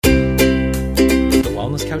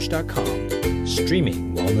wellnesscouch.com,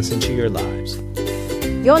 streaming wellness into your lives.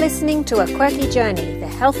 You're listening to A Quirky Journey, the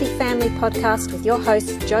Healthy Family Podcast with your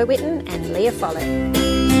hosts Jo Whitten and Leah Follett.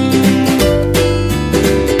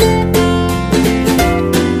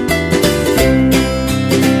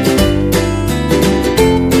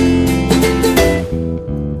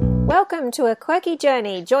 Welcome to A Quirky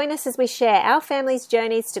Journey. Join us as we share our family's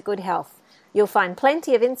journeys to good health. You'll find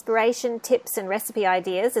plenty of inspiration, tips and recipe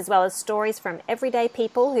ideas, as well as stories from everyday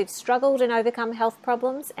people who've struggled and overcome health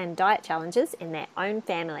problems and diet challenges in their own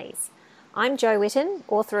families. I'm Jo Whitten,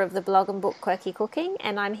 author of the blog and book Quirky Cooking,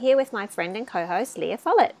 and I'm here with my friend and co-host Leah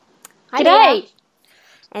Follett. Hi, G'day. Leah.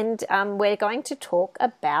 And we're going to talk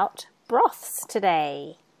about broths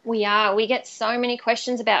today. We are. We get so many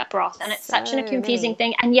questions about broth, and it's such a confusing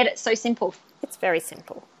thing, and yet it's so simple. It's very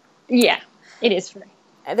simple. Yeah, it is.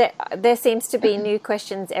 There seems to be new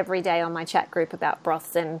questions every day on my chat group about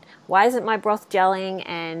broths, and why isn't my broth gelling,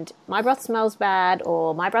 and my broth smells bad,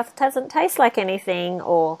 or my broth doesn't taste like anything,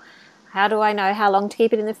 or how do I know how long to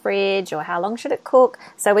keep it in the fridge, or how long should it cook?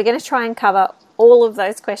 So we're going to try and cover all of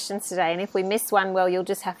those questions today, and if we miss one, well, you'll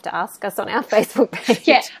just have to ask us on our Facebook page.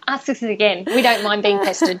 Yeah, ask us again. We don't mind being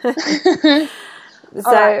pestered. So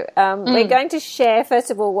we're going to share,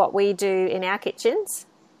 first of all, what we do in our kitchens.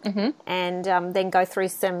 Mm-hmm. And then go through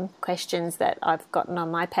some questions that I've gotten on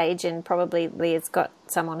my page, and probably Leah's got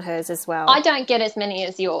some on hers as well. I don't get as many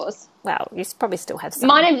as yours. Well, you probably still have some.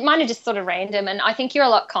 Mine are just sort of random, and I think you're a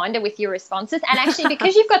lot kinder with your responses. And actually,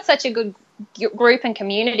 because you've got such a good group and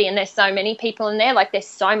community, and there's so many people in there, like there's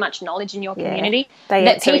so much knowledge in your community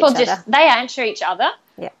that people they answer each other.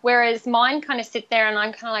 Yeah. Whereas mine kind of sit there, and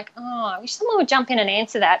I'm kind of like, oh, I wish someone would jump in and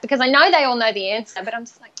answer that, because I know they all know the answer, but I'm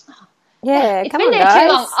just like, oh. Yeah, it's come been on, there guys. too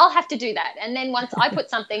long. I'll have to do that, and then once I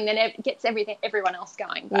put something, then it gets everyone else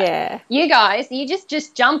going. But yeah, you guys, you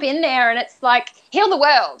just jump in there, and it's like heal the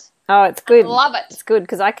world. Oh, it's good. I love it. It's good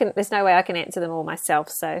because there's no way I can answer them all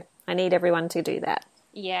myself, so I need everyone to do that.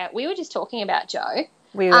 Yeah, we were just talking about Jo.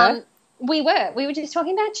 We were. We were just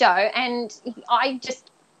talking about Jo, and I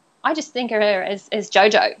just think of her as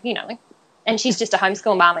JoJo, you know, and she's just a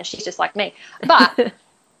homeschool mum, and she's just like me, but.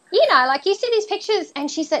 You know, like you see these pictures,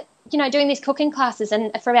 and she's at, you know, doing these cooking classes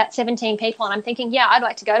and for about 17 people, and I'm thinking, yeah, I'd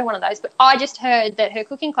like to go to one of those, but I just heard that her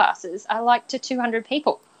cooking classes are like to 200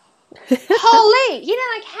 people. Holy, you know,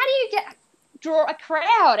 like how do you draw a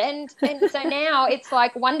crowd? And so now it's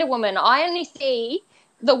like Wonder Woman. I only see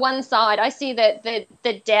the one side. I see the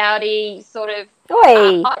dowdy sort of.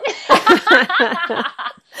 Oi. No,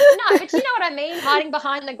 but you know what I mean, hiding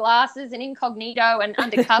behind the glasses and incognito and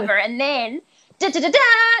undercover, and then.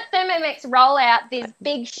 Thermomix roll out this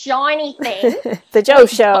big shiny thing. The Jo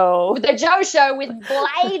Show. The Jo Show with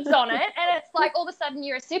blades on it, and it's like all of a sudden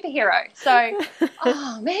you're a superhero. So,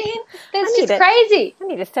 oh man, that's just crazy. I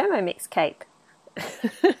need a Thermomix cape.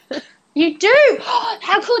 You do?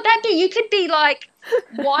 How cool would that be? You could be like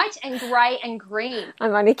white and grey and green.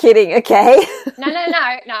 I'm only kidding, okay? No.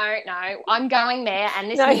 I'm going there,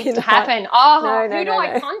 and this needs to happen. Oh, who do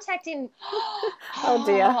I contact in? Oh,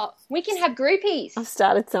 dear. We can have groupies. I've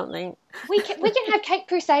started something. We can have Cake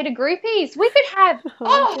Crusader groupies. We could have.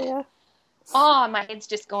 Dear. Oh, my head's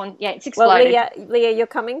just gone. Yeah, it's exploded. Well, Leah, you're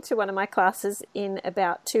coming to one of my classes in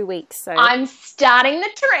about 2 weeks. So I'm starting the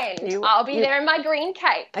trend. I'll be there in my green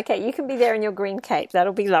cape. Okay, you can be there in your green cape.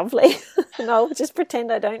 That'll be lovely. And I'll just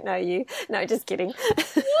pretend I don't know you. No, just kidding.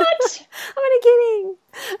 What? I'm only kidding.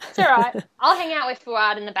 It's all right. I'll hang out with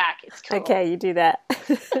Fuad in the back. It's cool. Okay, you do that.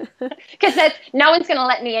 Because no one's going to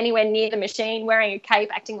let me anywhere near the machine wearing a cape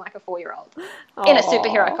acting like a 4-year-old in a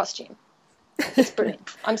superhero costume. It's brilliant.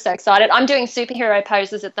 I'm so excited. I'm doing superhero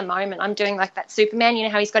poses at the moment. I'm doing like that Superman. You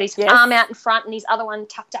know how he's got his arm out in front and his other one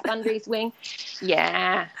tucked up under his wing?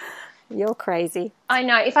 Yeah. You're crazy. I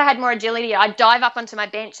know. If I had more agility, I'd dive up onto my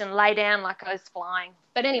bench and lay down like I was flying.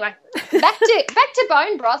 But anyway, back to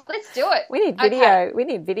bone broth. Let's do it. We need video. Okay. We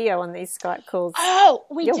need video on these Skype calls. Oh,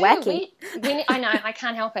 You're do. Wacky. I know. I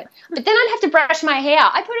can't help it. But then I'd have to brush my hair.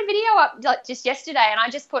 I put a video up like just yesterday, and I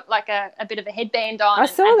just put like a bit of a headband on. I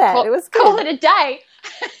saw that. It was good. Call it a day.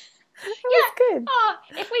 It was good. Oh,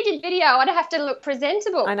 if we did video, I'd have to look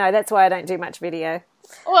presentable. I know. That's why I don't do much video.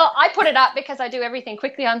 Well, I put it up because I do everything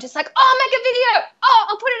quickly. I'm just like, oh, make a video. Oh,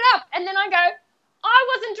 I'll put it up. And then I go, I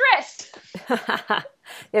wasn't dressed.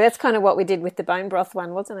 Yeah, that's kind of what we did with the bone broth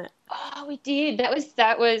one, wasn't it? Oh, we did.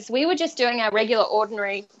 That was. We were just doing our regular,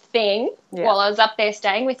 ordinary thing while I was up there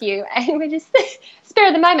staying with you, and we just spare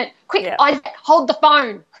of the moment. Quick, Isaac, hold the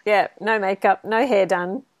phone. Yeah, no makeup, no hair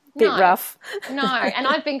done, Bit rough. No, and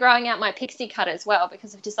I've been growing out my pixie cut as well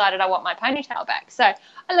because I've decided I want my ponytail back. So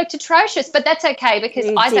I looked atrocious, but that's okay because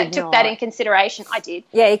Isaac took that in consideration. I did.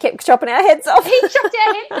 Yeah, he kept chopping our heads off. He chopped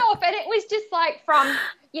our heads off, and it was just like from,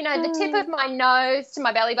 the tip of my nose to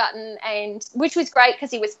my belly button, and which was great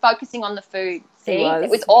because he was focusing on the food. See, it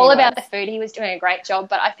was all about the food. He was doing a great job,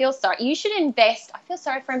 but I feel sorry. You should invest. I feel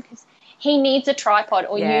sorry for him because he needs a tripod,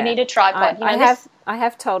 or you need a tripod. I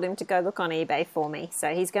have told him to go look on eBay for me,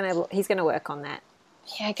 so he's gonna work on that.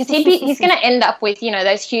 Yeah, because he's going to end up with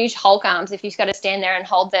those huge Hulk arms if you've got to stand there and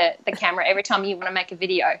hold the camera every time you want to make a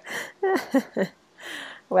video.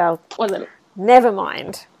 Well, never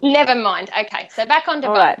mind. Never mind. Okay, so back onto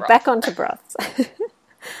All right, back onto broths.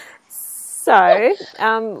 So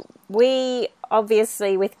we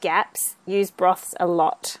obviously with GAPS use broths a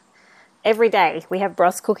lot. Every day we have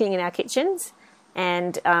broths cooking in our kitchens,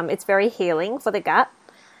 and it's very healing for the gut.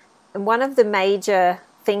 And one of the major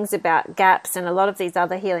things about GAPS and a lot of these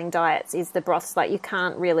other healing diets is the broths. Like, you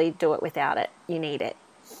can't really do it without it. You need it.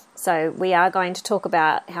 So we are going to talk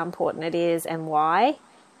about how important it is and why.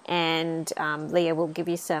 And Leah will give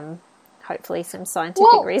you hopefully some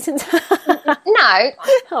scientific reasons. No,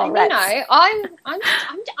 rats.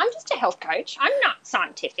 I'm just a health coach. I'm not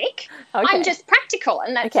scientific. Okay. I'm just practical,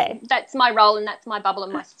 and that's my role, and that's my bubble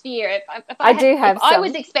and my sphere. If I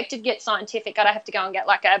was expected to get scientific, I'd have to go and get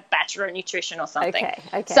like a bachelor in nutrition or something.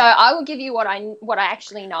 Okay. So I will give you what I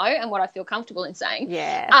actually know and what I feel comfortable in saying.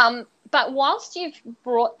 Yeah. But whilst you've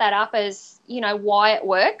brought that up as why it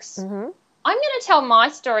works. Mm-hmm. I'm going to tell my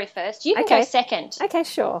story first. You can go second. Okay,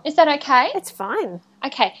 sure. Is that okay? It's fine.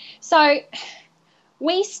 Okay. So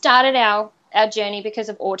we started our journey because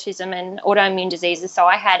of autism and autoimmune diseases. So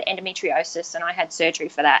I had endometriosis and I had surgery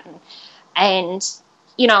for that. And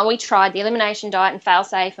we tried the elimination diet and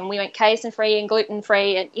fail-safe, and we went casein-free and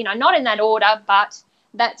gluten-free, and, not in that order, but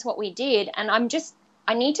that's what we did. And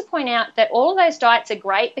I need to point out that all of those diets are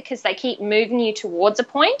great because they keep moving you towards a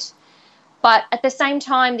point. But at the same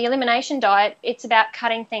time, the elimination diet, it's about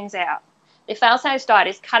cutting things out. The fail-safe diet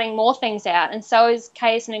is cutting more things out, and so is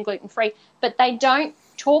casein and gluten-free. But they don't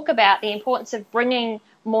talk about the importance of bringing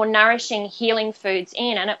more nourishing, healing foods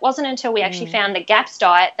in. And it wasn't until we actually found the GAPS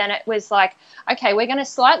diet, then it was like, okay, we're going to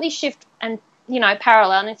slightly shift and,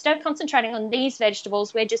 parallel. And instead of concentrating on these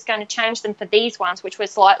vegetables, we're just going to change them for these ones, which were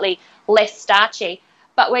slightly less starchy.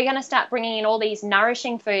 But we're going to start bringing in all these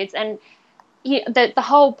nourishing foods. And the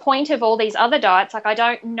whole point of all these other diets, like, I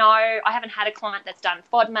don't know, I haven't had a client that's done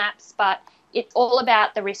FODMAPs, but it's all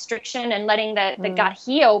about the restriction and letting the gut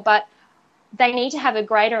heal. But they need to have a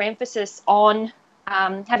greater emphasis on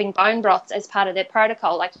having bone broths as part of their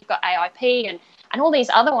protocol. Like, you've got AIP and all these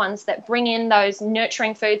other ones that bring in those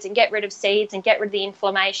nurturing foods and get rid of seeds and get rid of the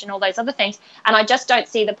inflammation, all those other things. And I just don't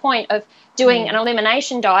see the point of doing an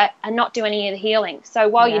elimination diet and not do any of the healing. So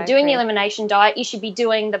while you're doing the elimination diet, you should be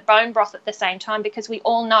doing the bone broth at the same time, because we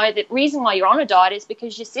all know that the reason why you're on a diet is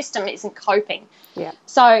because your system isn't coping. Yeah.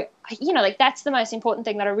 So, that's the most important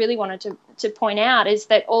thing that I really wanted to point out, is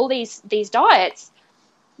that all these diets,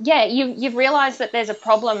 you've realized that there's a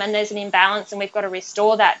problem and there's an imbalance and we've got to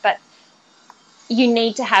restore that. But you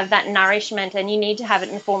need to have that nourishment, and you need to have it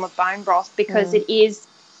in the form of bone broth, because it is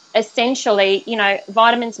essentially,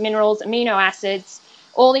 vitamins, minerals, amino acids,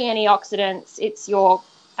 all the antioxidants. It's your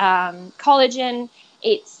collagen.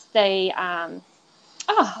 It's the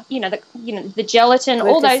the gelatin, glucosamine.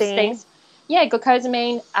 All those things. Yeah,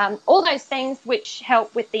 glucosamine, all those things which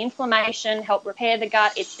help with the inflammation, help repair the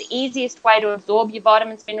gut. It's the easiest way to absorb your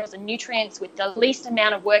vitamins, minerals, and nutrients with the least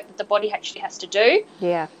amount of work that the body actually has to do.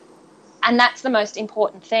 Yeah. And that's the most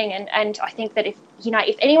important thing. And I think that if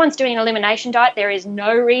anyone's doing an elimination diet, there is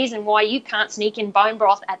no reason why you can't sneak in bone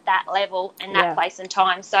broth at that level and that place and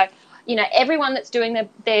time. So, everyone that's doing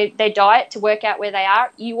their diet to work out where they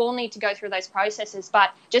are, you all need to go through those processes.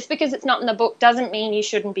 But just because it's not in the book doesn't mean you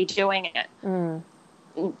shouldn't be doing it.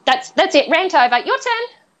 That's it. Rant over. Your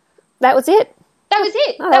turn. That was it. That was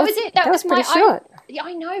it. Oh, that was it. That was pretty short. Yeah,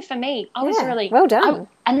 I know, for me. I was really... Well done.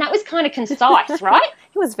 And that was kind of concise, right?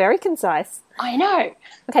 It was very concise. I know.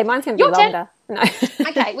 Okay, mine's going to be longer. No.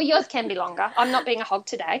 Okay, well, yours can be longer. I'm not being a hog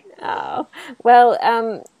today. Oh.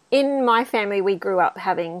 Well, in my family, we grew up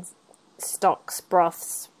having stocks,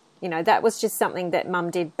 broths. That was just something that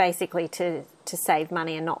Mum did basically to save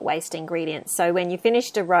money and not waste ingredients. So when you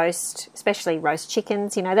finished a roast, especially roast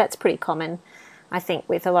chickens, that's pretty common, I think,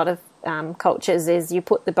 with a lot of cultures, is you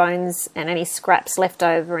put the bones and any scraps left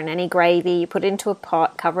over and any gravy, you put it into a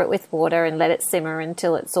pot, cover it with water and let it simmer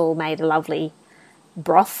until it's all made a lovely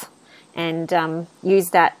broth, and use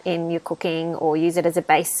that in your cooking or use it as a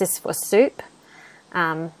basis for soup.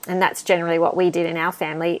 And that's generally what we did in our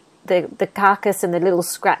family. The carcass and the little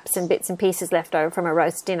scraps and bits and pieces left over from a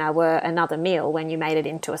roast dinner were another meal when you made it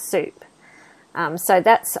into a soup. So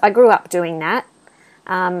I grew up doing that.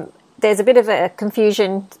 There's a bit of a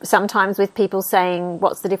confusion sometimes with people saying,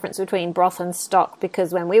 what's the difference between broth and stock?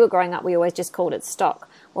 Because when we were growing up, we always just called it stock.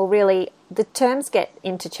 Well, really, the terms get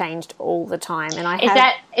interchanged all the time. And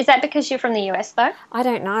is that because you're from the US, though? I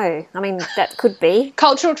don't know. I mean, that could be.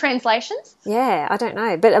 Cultural translations? Yeah, I don't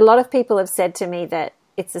know. But a lot of people have said to me that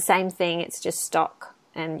it's the same thing, it's just stock.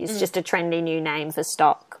 And it's just a trendy new name for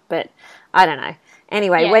stock. But I don't know.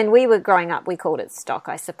 Anyway, when we were growing up, we called it stock,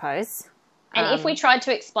 I suppose. And if we tried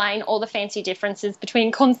to explain all the fancy differences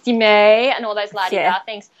between consommé and all those la-di-da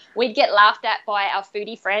things, we'd get laughed at by our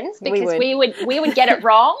foodie friends because we would get it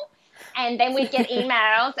wrong, and then we'd get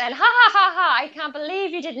emails and ha ha ha ha, I can't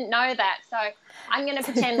believe you didn't know that. So I'm going to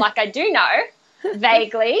pretend like I do know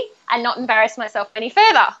vaguely and not embarrass myself any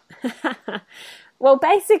further. Well,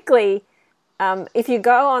 basically, if you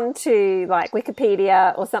go on to like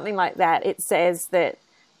Wikipedia or something like that, it says that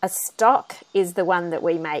a stock is the one that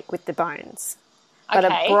we make with the bones, but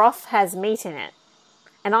a broth has meat in it.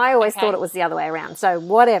 And I always thought it was the other way around. So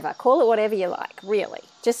whatever, call it whatever you like, really.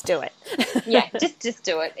 Just do it. Yeah, just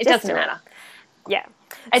do it. It doesn't matter. Yeah.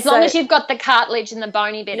 As long as you've got the cartilage and the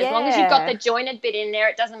bony bit, as long as you've got the jointed bit in there,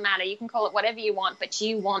 it doesn't matter. You can call it whatever you want, but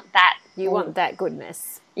you want that. You want that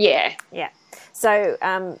goodness. Yeah. Yeah.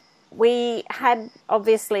 So we had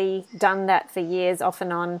obviously done that for years off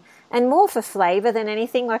and on, and more for flavour than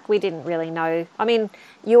anything. Like, we didn't really know. I mean,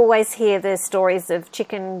 you always hear the stories of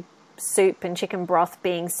chicken soup and chicken broth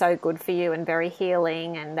being so good for you and very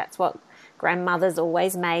healing, and that's what grandmothers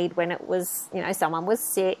always made when it was, someone was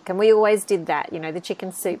sick, and we always did that, the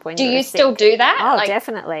chicken soup when you were sick. Do you still do that? Oh,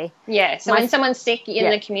 definitely. Yeah, so when someone's sick in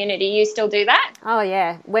the community, you still do that? Oh,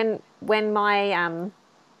 yeah. When my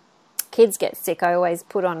kids get sick, I always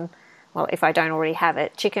put on, well, if I don't already have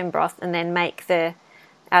it, chicken broth, and then make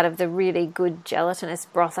out of the really good gelatinous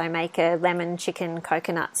broth, I make a lemon chicken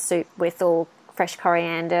coconut soup with all fresh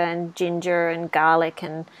coriander and ginger and garlic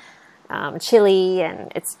and chili,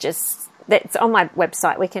 and it's on my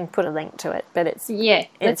website. We can put a link to it, but it's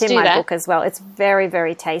in my book as well. It's very,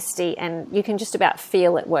 very tasty, and you can just about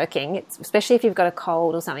feel it working. Especially if you've got a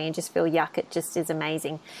cold or something, you just feel yuck. It just is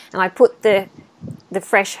amazing. And I put the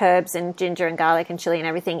fresh herbs and ginger and garlic and chili and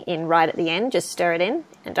everything in right at the end. Just stir it in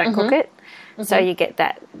and don't cook it. Mm-hmm. So you get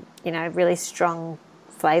that, really strong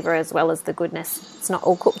flavour as well as the goodness. It's not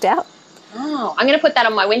all cooked out. Oh, I'm going to put that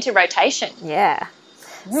on my winter rotation. Yeah.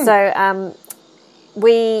 So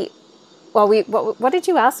what did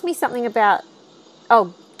you ask me? Something about,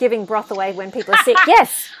 giving broth away when people are sick.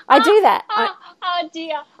 Yes, I do that. Oh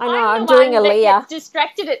dear. I know, I'm doing a Leah.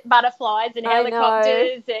 Distracted at butterflies and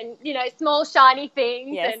helicopters and, small shiny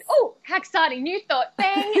things. Yes. And, oh, how exciting, new thought,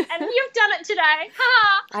 bang, and you've done it today.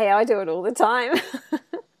 Ha! I do it all the time.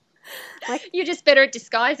 You're just better at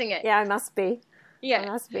disguising it. Yeah, I must be. Yeah. I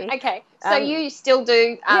must be. Okay, so you still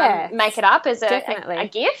do make it up as a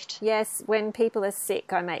gift? Yes, when people are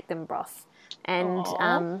sick, I make them broth.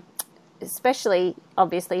 And especially,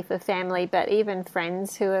 obviously, for family, but even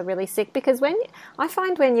friends who are really sick. Because I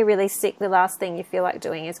find when you're really sick, the last thing you feel like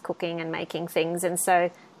doing is cooking and making things. And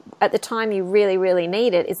so at the time you really, really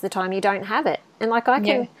need it is the time you don't have it. And like I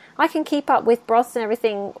can keep up with broths and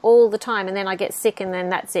everything all the time, and then I get sick and then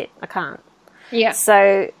that's it. I can't. Yeah.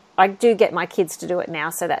 So I do get my kids to do it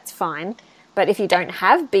now, so that's fine. But if you don't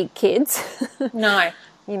have big kids, no.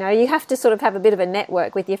 You have to sort of have a bit of a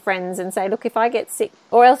network with your friends and say, look, if I get sick,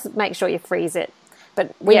 or else make sure you freeze it.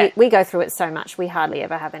 But we go through it so much, we hardly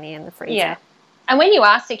ever have any in the freezer. Yeah. And when you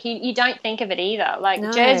are sick, you don't think of it either. Like,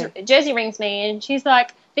 no. Jersey rings me and she's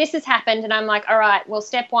like, this has happened. And I'm like, all right, well,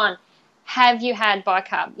 step one, have you had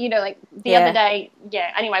bicarb? Like the other day,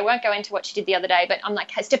 anyway, I won't go into what she did the other day, but I'm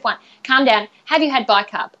like, hey, step one, calm down. Have you had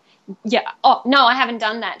bicarb? Yeah. Oh, no, I haven't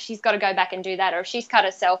done that. She's got to go back and do that. Or if she's cut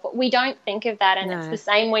herself. But we don't think of that. And it's the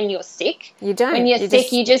same when you're sick. You don't. When you're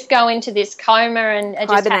sick, you just go into this coma and are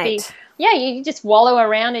just happy. Yeah, you just wallow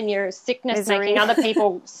around in your sickness, making other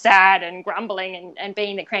people sad and grumbling and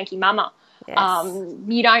being the cranky mama. Yes.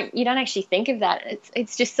 You don't actually think of that.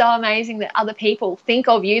 It's just so amazing that other people think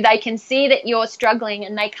of you. They can see that you're struggling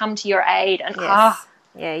and they come to your aid. And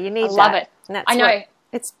you need that. I love it. And that's I know.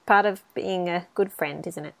 It's part of being a good friend,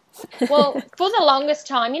 isn't it? Well, for the longest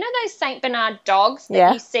time, you know those Saint Bernard dogs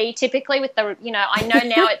that you see typically with the, I know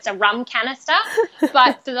now it's a rum canister,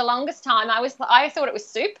 but for the longest time I thought it was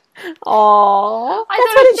soup. Oh, that's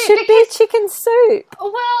what it should be, chicken soup.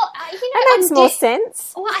 Well, that makes more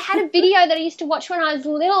sense. Well, I had a video that I used to watch when I was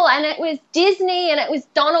little, and it was Disney, and it was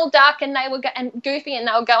Donald Duck, and and Goofy, and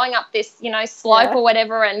they were going up this, slope or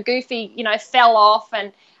whatever, and Goofy, fell off,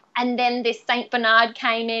 and then this Saint Bernard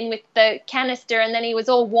came in with the canister, and then he was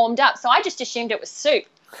all warmed up. So I just assumed it was soup.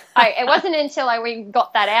 It wasn't until we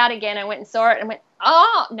got that out again and went and saw it and went,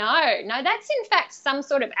 oh, no, that's in fact some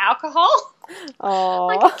sort of alcohol. Oh.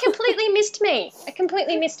 It completely missed me. It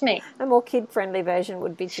completely missed me. A more kid-friendly version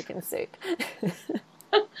would be chicken soup.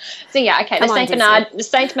 So, yeah, okay, the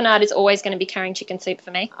Saint Bernard is always going to be carrying chicken soup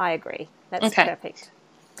for me. I agree. That's perfect.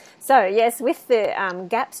 So, yes, with the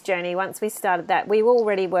GAPS journey, once we started that, we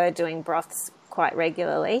already were doing broths quite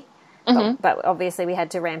regularly, but obviously we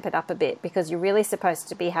had to ramp it up a bit because you're really supposed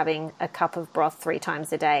to be having a cup of broth 3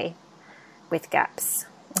 times a day with GAPS.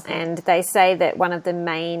 And they say that one of the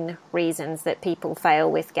main reasons that people fail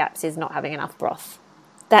with GAPS is not having enough broth.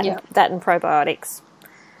 That and probiotics.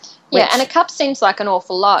 Yeah, and a cup seems like an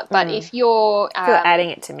awful lot, but if you're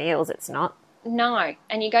adding it to meals, it's not. No,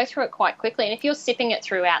 and you go through it quite quickly. And if you're sipping it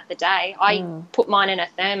throughout the day, I put mine in a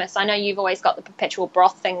thermos. I know you've always got the perpetual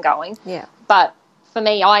broth thing going. Yeah. But for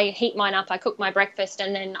me, I heat mine up, I cook my breakfast,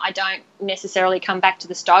 and then I don't necessarily come back to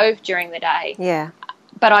the stove during the day. Yeah.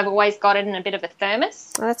 But I've always got it in a bit of a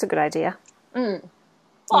thermos. Oh, that's a good idea. Well,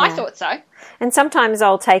 I thought so. And sometimes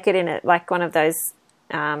I'll take it in it like one of those,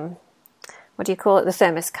 what do you call it, the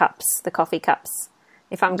thermos cups, the coffee cups.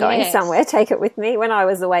 If I'm going somewhere, take it with me. When I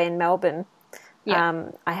was away in Melbourne,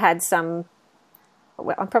 I had some.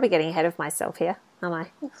 Well, I'm probably getting ahead of myself here, am I?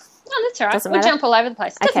 No, that's all right. We'll jump all over the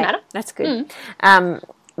place. Doesn't matter. That's good.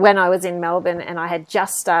 When I was in Melbourne and I had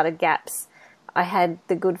just started GAPS, I had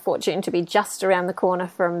the good fortune to be just around the corner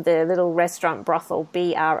from the little restaurant brothel,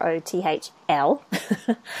 Brothl,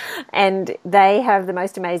 and they have the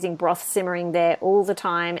most amazing broth simmering there all the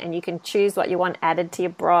time, and you can choose what you want added to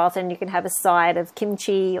your broth, and you can have a side of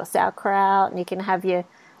kimchi or sauerkraut, and you can have your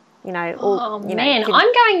I'm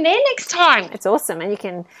going there next time. It's awesome. And you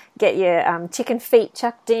can get your chicken feet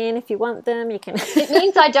chucked in if you want them. You can. It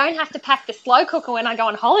means I don't have to pack the slow cooker when I go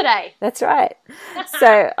on holiday. That's right.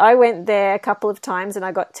 So I went there a couple of times and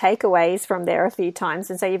I got takeaways from there a few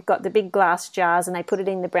times. And so you've got the big glass jars and they put it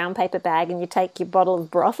in the brown paper bag and you take your bottle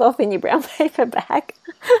of broth off in your brown paper bag.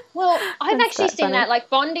 Well, I've actually seen that,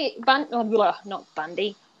 like Bondi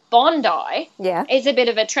is a bit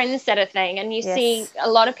of a trendsetter thing, and you see a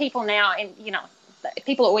lot of people now,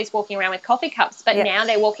 people are always walking around with coffee cups, but now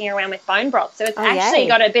they're walking around with bone broth. So it's actually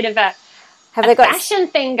got a bit of a fashion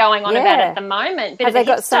thing going on about it at the moment. Have they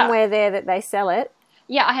got somewhere there that they sell it?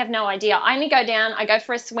 Yeah, I have no idea. I only go down, I go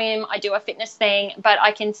for a swim, I do a fitness thing, but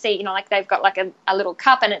I can see, they've got like a little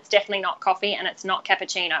cup, and it's definitely not coffee and it's not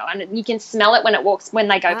cappuccino, and you can smell it when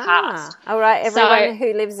they go past. All right, everyone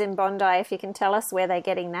who lives in Bondi, if you can tell us where they're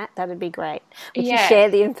getting that'd be great. We can share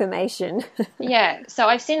the information. Yeah, so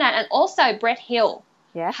I've seen that, and also Brett Hill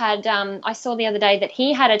had. I saw the other day that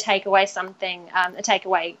he had a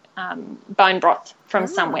takeaway bone broth from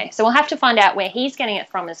somewhere. So we'll have to find out where he's getting it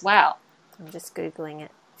from as well. I'm just Googling it.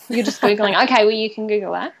 You're just Googling. Okay, well, you can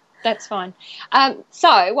Google that. That's fine.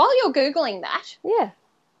 So while you're Googling that,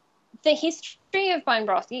 the history of bone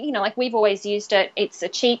broth, like we've always used it. It's a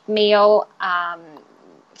cheap meal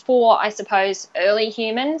for, I suppose, early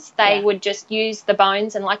humans. They would just use the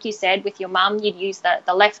bones, and like you said, with your mum, you'd use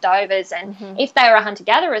the leftovers. And if they were a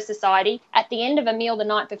hunter-gatherer society, at the end of a meal the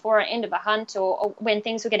night before, or end of a hunt, or when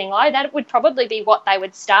things were getting low, that would probably be what they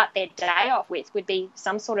would start their day off with, would be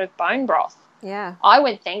some sort of bone broth. Yeah. I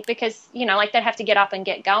would think, because, like they'd have to get up and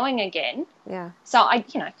get going again. Yeah. So I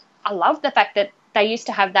love the fact that they used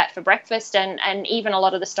to have that for breakfast, and even a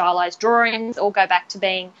lot of the stylized drawings all go back to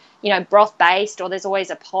being, broth based, or there's always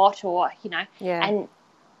a pot, or, and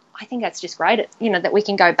I think that's just great, that we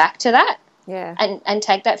can go back to that and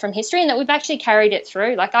take that from history, and that we've actually carried it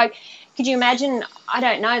through. Like, could you imagine, I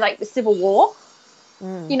don't know, like the Civil War,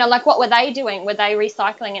 like what were they doing? Were they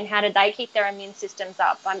recycling, and how did they keep their immune systems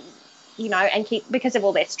up? And keep, because of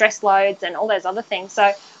all their stress loads and all those other things.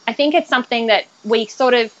 So I think it's something that we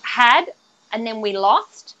sort of had, and then we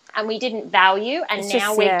lost, and we didn't value, and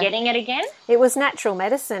now we're getting it again. It was natural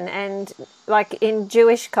medicine, and like in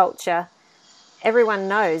Jewish culture, everyone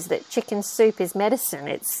knows that chicken soup is medicine.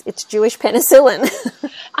 It's Jewish penicillin.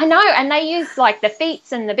 I know, and they use like the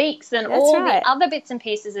feets and the beaks and the other bits and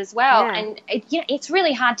pieces as well, and it's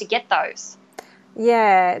really hard to get those.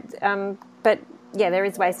 Yeah, but Yeah, there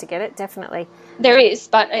is ways to get it, definitely. There is,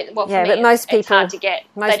 but for me, but most people, it's hard to get.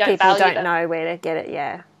 Most people don't know where to get it,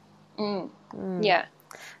 yeah. Yeah.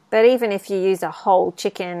 But even if you use a whole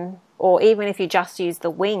chicken, or even if you just use the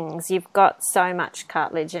wings, you've got so much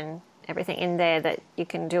cartilage and everything in there that you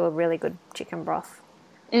can do a really good chicken broth.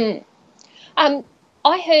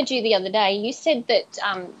 I heard you the other day. You said that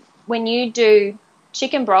when you do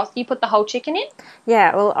chicken broth, you put the whole chicken in?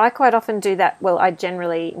 Yeah, well, I quite often do that. Well, I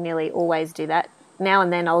generally nearly always do that. Now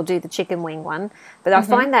and then I'll do the chicken wing one. But I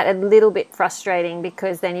find that a little bit frustrating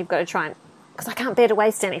because then you've got to try and... Because I can't bear to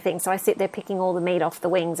waste anything, so I sit there picking all the meat off the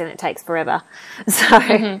wings and it takes forever.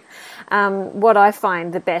 So what I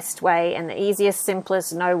find the best way and the easiest,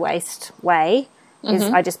 simplest, no-waste way is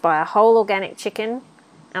I just buy a whole organic chicken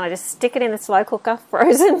and I just stick it in the slow cooker,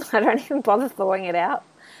 frozen. I don't even bother thawing it out.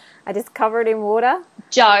 I just cover it in water.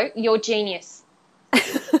 Jo, you're genius.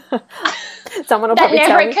 Someone will probably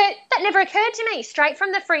tell me. That never occurred to me. Straight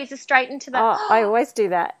from the freezer, straight into the... Oh, I always do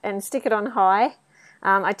that and stick it on high.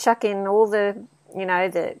 I chuck in all the,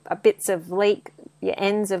 the bits of leek, your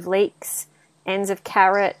ends of leeks, ends of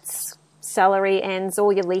carrots, celery ends,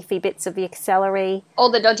 all your leafy bits of your celery.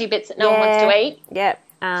 All the dodgy bits that no one wants to eat. Yeah.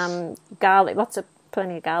 Garlic,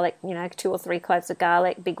 plenty of garlic, 2 or 3 cloves of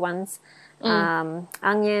garlic, big ones.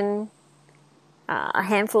 Onion, a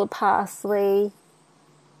handful of parsley,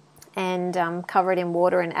 and cover it in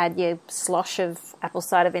water and add your slosh of apple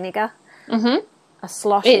cider vinegar. A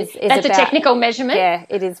slosh is that's about, a technical measurement. Yeah,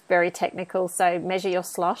 it is very technical. So measure your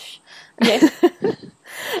slosh. Yes.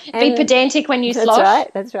 Be pedantic when you slosh.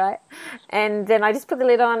 That's right. And then I just put the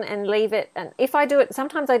lid on and leave it. And if I do it,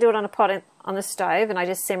 sometimes I do it on a pot on the stove and I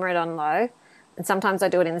just simmer it on low. And sometimes I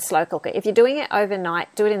do it in the slow cooker. If you're doing it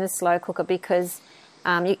overnight, do it in the slow cooker because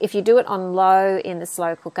if you do it on low in the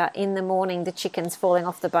slow cooker, in the morning the chicken's falling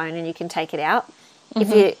off the bone and you can take it out.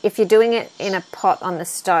 If you're doing it in a pot on the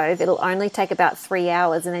stove, it'll only take about 3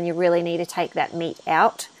 hours and then you really need to take that meat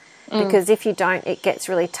out because if you don't, it gets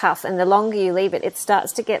really tough. And the longer you leave it, it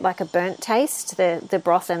starts to get like a burnt taste, the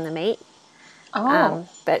broth and the meat.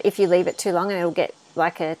 But if you leave it too long, it'll get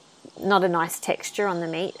like not a nice texture on the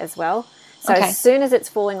meat as well. So as soon as it's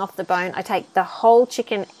falling off the bone, I take the whole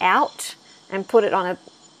chicken out and put it on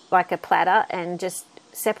a platter and just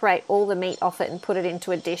separate all the meat off it and put it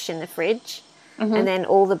into a dish in the fridge. And then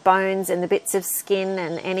all the bones and the bits of skin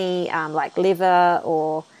and any like liver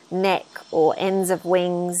or neck or ends of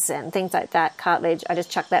wings and things like that, cartilage, I just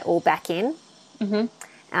chuck that all back in.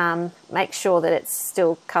 Make sure that it's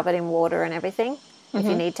still covered in water and everything. If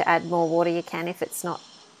you need to add more water, you can. If it's on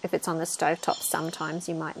the stovetop, sometimes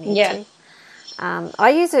you might need to. I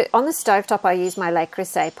use it on the stovetop. I use my Le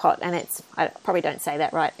Creuset pot, and I probably don't say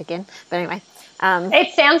that right again, but anyway.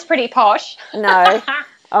 It sounds pretty posh. No.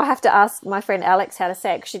 I'll have to ask my friend Alex how to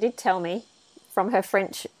say it because she did tell me from her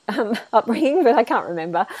French upbringing, but I can't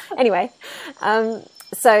remember. Anyway,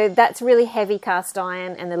 so that's really heavy cast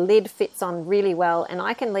iron and the lid fits on really well and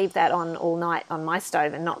I can leave that on all night on my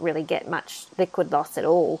stove and not really get much liquid loss at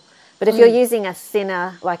all. But if you're using a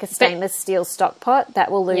thinner, like a stainless steel stock pot,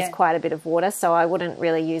 that will lose quite a bit of water, so I wouldn't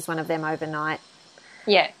really use one of them overnight.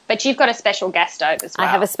 Yeah, but you've got a special gas stove as well. I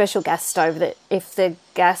have a special gas stove that if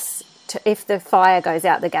the fire goes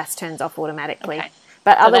out, the gas turns off automatically. Okay.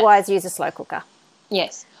 But otherwise, use a slow cooker.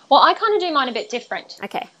 Yes. Well, I kind of do mine a bit different.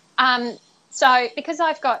 Okay. So because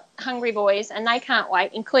I've got hungry boys and they can't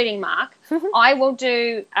wait, including Mark, I will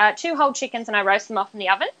do 2 whole chickens and I roast them off in the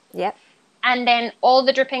oven. Yep. And then all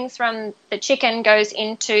the drippings from the chicken goes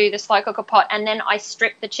into the slow cooker pot and then I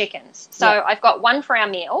strip the chickens. So I've got one for our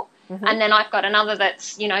meal and then I've got another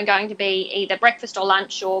that's, going to be either breakfast or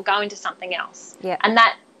lunch or going to something else. Yeah. And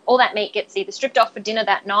all that meat gets either stripped off for dinner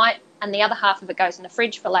that night and the other half of it goes in the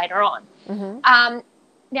fridge for later on.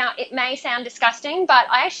 Now, it may sound disgusting, but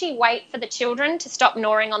I actually wait for the children to stop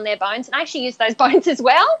gnawing on their bones and I actually use those bones as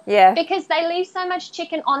well. Yeah. Because they leave so much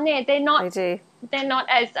chicken on there. They're not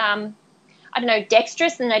as,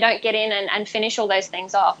 dexterous and they don't get in and finish all those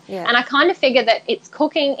things off. Yeah. And I kind of figure that it's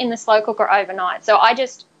cooking in the slow cooker overnight. So I've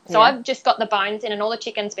just got the bones in and all the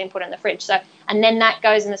chicken's been put in the fridge. So, and then that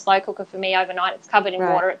goes in the slow cooker for me overnight. It's covered in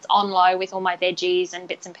water. It's on low with all my veggies and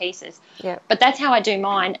bits and pieces. Yeah. But that's how I do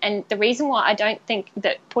mine. And the reason why I don't think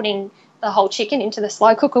that putting the whole chicken into the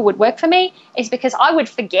slow cooker would work for me is because I would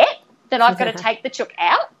forget that I've got to take the chook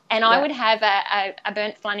out and I would have a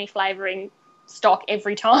burnt flunny flavouring stock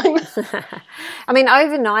every time. I mean,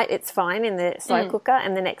 overnight it's fine in the slow cooker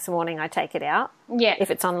and the next morning I take it out. Yeah. If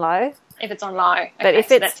it's on low. If it's on low. Okay, but if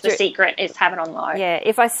so that's the secret is have it on low. Yeah.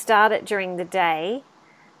 If I start it during the day,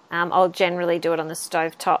 I'll generally do it on the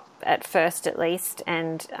stovetop at first at least,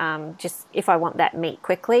 and just if I want that meat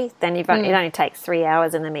quickly, then it only takes 3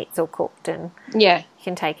 hours and the meat's all cooked, and you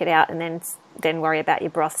can take it out and then worry about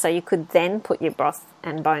your broth. So you could then put your broth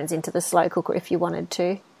and bones into the slow cooker if you wanted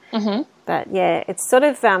to. Mm-hmm. But, yeah, it's sort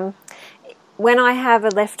of when I have a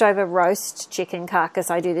leftover roast chicken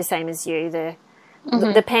carcass, I do the same as you.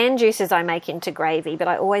 The pan juices I make into gravy, but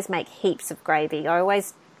I always make heaps of gravy.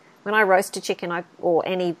 When I roast a chicken or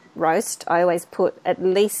any roast, I always put at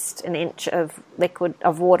least an inch of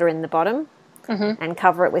water in the bottom and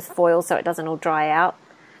cover it with foil so it doesn't all dry out,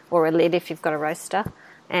 or a lid if you've got a roaster.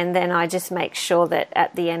 And then I just make sure that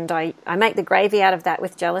at the end I make the gravy out of that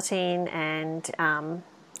with gelatine and,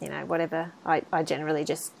 whatever. I generally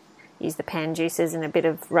just use the pan juices and a bit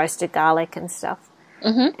of roasted garlic and stuff.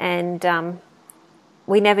 Mm-hmm. And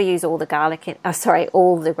we never use all the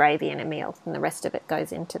all the gravy in a meal, and the rest of it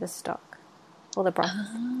goes into the stock or the broth.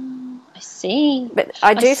 I see. But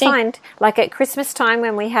I do find, like at Christmas time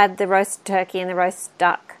when we had the roast turkey and the roast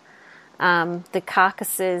duck, the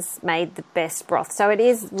carcasses made the best broth. So it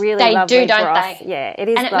is really lovely They do, don't broth. they? Yeah, it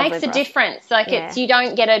is. And it makes a difference. Like you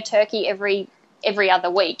don't get a turkey every other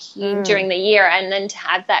week during the year, and then to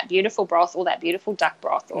have that beautiful broth or that beautiful duck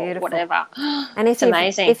broth or whatever. And it's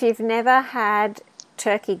amazing. If you've never had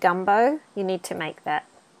turkey gumbo, you need to make that.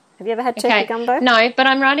 Have you ever had turkey gumbo? No, but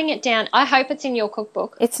I'm writing it down. I hope it's in your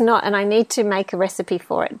cookbook. It's not, and I need to make a recipe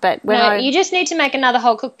for it. But you just need to make another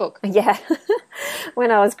whole cookbook. Yeah.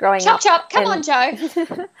 When I was growing up. Chop, come on, Joe.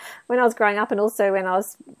 When I was growing up, and also when I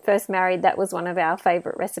was first married, that was one of our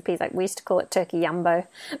favourite recipes. Like, we used to call it turkey yumbo.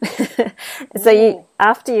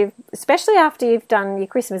 So especially after you've done your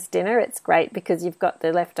Christmas dinner, it's great because you've got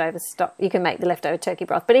the leftover stock. You can make the leftover turkey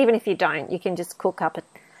broth. But even if you don't, you can just cook up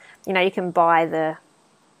you can buy the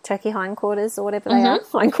turkey hindquarters or whatever they are.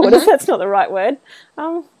 Hindquarters, that's not the right word.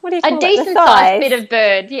 What do you call it? A decent sized bit of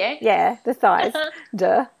bird, yeah. Yeah, the thighs.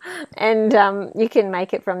 Duh. And you can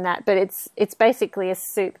make it from that. But it's basically a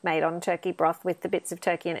soup made on turkey broth with the bits of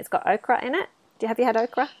turkey, and it's got okra in it. Have you had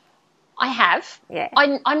okra? I have. Yeah.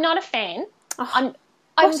 I'm not a fan. Oh, hang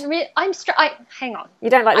on. You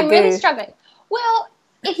don't like the goo? I'm really struggling. Well,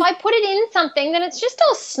 if I put it in something, then it's just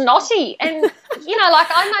all snotty, and I'm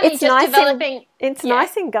only developing. It's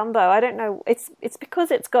nice in gumbo. I don't know. It's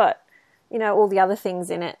because it's got all the other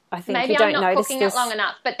things in it. I think maybe you don't I'm not notice cooking this. it long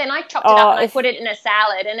enough. But then I chopped it up and I put it in a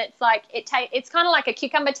salad, and it's like it's kind of like a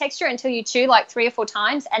cucumber texture until you chew like 3 or 4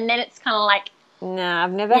 times, and then it's kind of like. No,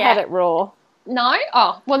 I've never had it raw. No?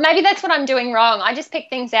 Oh, well, maybe that's what I'm doing wrong. I just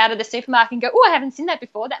pick things out of the supermarket and go, I haven't seen that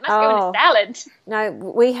before. That must go in a salad. No,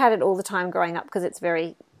 we had it all the time growing up because it's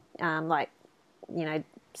very,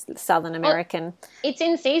 Southern American. Well, it's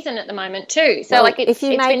in season at the moment too. So, it's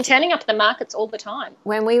been turning up the markets all the time.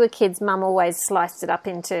 When we were kids, Mum always sliced it up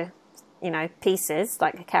into, pieces,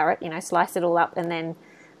 like a carrot, slice it all up and then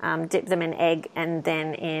dip them in egg and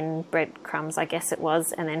then in breadcrumbs, I guess it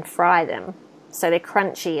was, and then fry them. So they're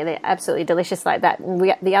crunchy and they're absolutely delicious like that. And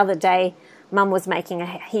the other day, Mum was making a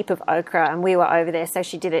heap of okra and we were over there, so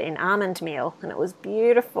she did it in almond meal and it was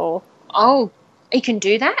beautiful. Oh, you can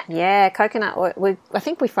do that? Yeah, coconut oil. I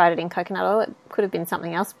think we fried it in coconut oil. It could have been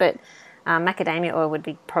something else, but macadamia oil would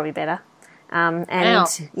be probably better.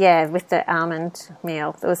 Yeah, with the almond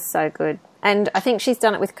meal. It was so good. And I think she's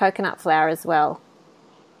done it with coconut flour as well.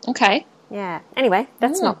 Okay. Yeah. Anyway,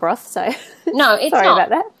 that's not broth, so no, it's sorry not. about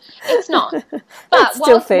that. It's not. But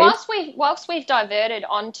whilst we've diverted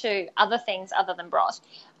onto other things other than broth,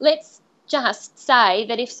 let's just say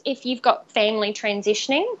that if you've got family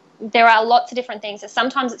transitioning, there are lots of different things.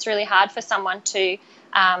 Sometimes it's really hard for someone to,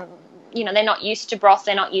 they're not used to broth,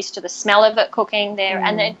 they're not used to the smell of it cooking there,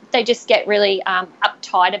 and they just get really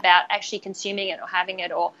uptight about actually consuming it or having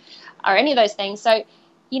it or any of those things. So,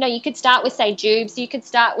 you could start with, say, jubes. You could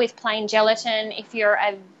start with plain gelatin. If you're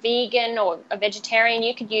a vegan or a vegetarian,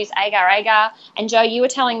 you could use agar-agar. And, Joe, you were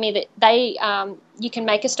telling me that you can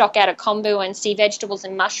make a stock out of kombu and sea vegetables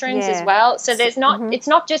and mushrooms as well. So there's not it's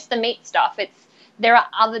not just the meat stuff. There are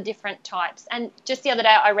other different types. And just the other day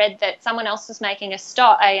I read that someone else was making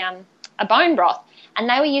a bone broth, and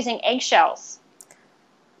they were using eggshells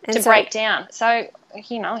to break down. So,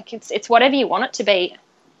 it's whatever you want it to be.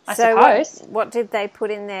 I suppose. What did they put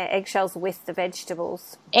in there? Eggshells with the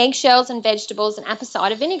vegetables? Eggshells and vegetables and apple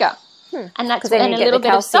cider vinegar. And that's and a little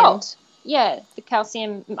bit of salt. Yeah, the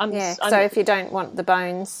calcium. So if you don't want the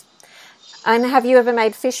bones. And have you ever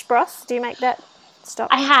made fish broth? Do you make that stuff?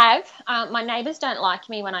 I have. My neighbours don't like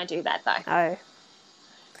me when I do that, though. Oh.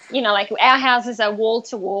 Our houses are wall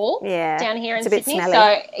to wall down here in Sydney.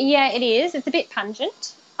 So, yeah, it is. It's a bit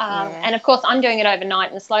pungent. And, of course, I'm doing it overnight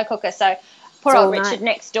in the slow cooker. So Poor It's old all Richard night.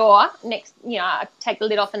 next door. I take the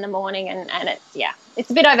lid off in the morning, and it's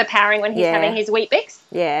a bit overpowering when he's having his wheat bix.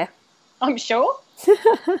 Yeah. I'm sure.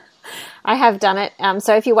 I have done it.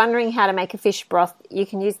 So if you're wondering how to make a fish broth, you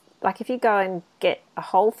can use, like, if you go and get a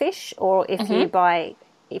whole fish, or if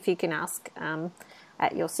you can ask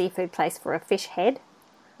at your seafood place for a fish head,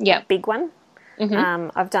 big one.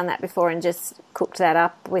 I've done that before and just cooked that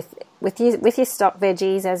up with your stock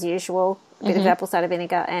veggies as usual, a bit of apple cider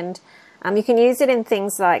vinegar, and you can use it in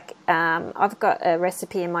things like, I've got a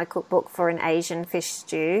recipe in my cookbook for an Asian fish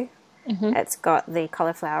stew. It's got the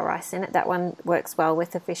cauliflower rice in it. That one works well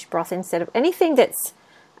with the fish broth instead of anything that's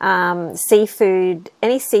seafood.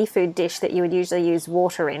 Any seafood dish that you would usually use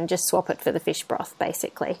water in, just swap it for the fish broth,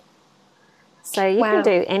 basically. So you can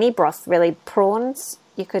do any broth, really. Prawns,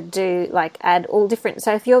 you could do, like, add all different.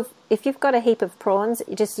 So if you've got a heap of prawns,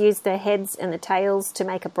 you just use the heads and the tails to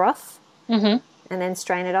make a broth, and then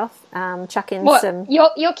strain it off. Chuck in some.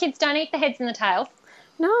 Your kids don't eat the heads and the tails.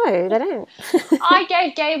 No, they don't. I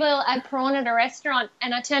gave Gabriel a prawn at a restaurant,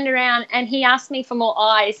 and I turned around and he asked me for more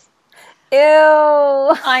eyes. Ew.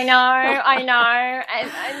 I know.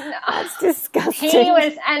 And That's disgusting.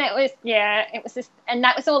 it was just, and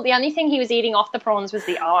that was all. The only thing he was eating off the prawns was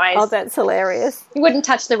the eyes. Oh, that's hilarious. He wouldn't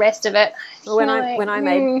touch the rest of it. When I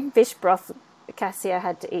made fish broth, Cassia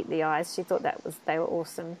had to eat the eyes. She thought they were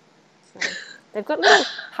awesome. So, they've got little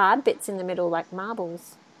hard bits in the middle, like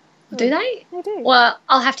marbles. Do they? They do. Well,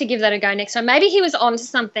 I'll have to give that a go next time. Maybe he was onto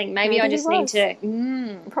something. Maybe I just need to.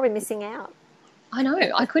 I'm probably missing out. I know.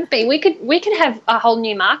 I could be. We could have a whole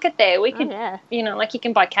new market there. We could, like, you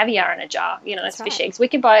can buy caviar in a jar. That's fish eggs. We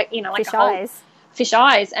could buy, like fish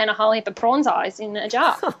eyes and a whole heap of prawns eyes in a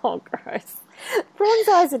jar. Oh, gross. Prawns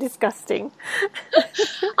eyes are disgusting.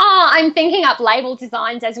 I'm thinking up label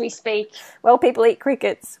designs as we speak. Well, people eat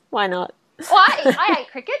crickets. Why not? Well, I ate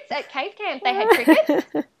crickets at Cave Camp. They had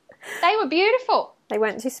crickets. They were beautiful. They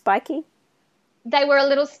weren't too spiky? They were a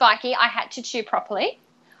little spiky. I had to chew properly.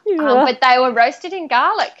 But they were roasted in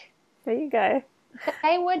garlic. There you go.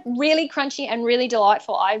 They were really crunchy and really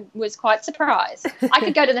delightful. I was quite surprised. I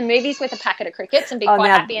could go to the movies with a packet of crickets and be quite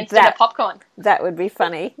happy instead of popcorn. That would be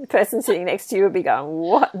funny. The person sitting next to you would be going,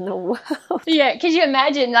 what in the world? Yeah, could you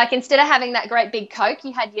imagine, like, instead of having that great big Coke,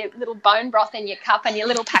 you had your little bone broth in your cup and your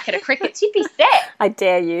little packet of crickets. You'd be set. I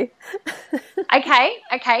dare you. Okay.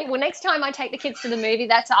 Well, next time I take the kids to the movie,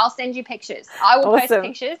 I'll send you pictures. I will post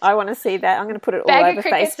pictures. I want to see that. I'm going to put it all Bag over of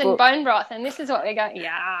crickets Facebook. and bone broth, and this is what we're going.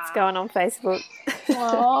 Yeah, it's going on Facebook.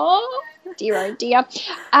 Oh dear, oh dear.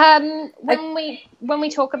 When we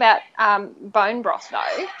talk about bone broth,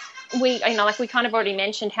 though, we kind of already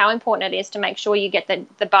mentioned how important it is to make sure you get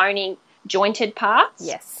the bony jointed parts.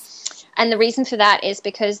 Yes. And the reason for that is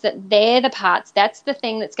because they're the parts. That's the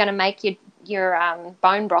thing that's going to make your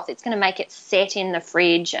bone broth. It's going to make it set in the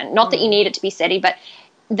fridge, and not that you need it to be setty, but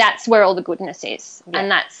that's where all the goodness is, and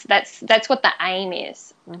that's what the aim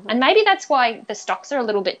is. And maybe that's why the stocks are a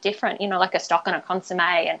little bit different, like a stock and a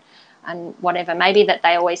consommé and whatever. Maybe that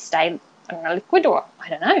they always stay, I don't know, liquid, or I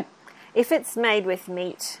don't know. If it's made with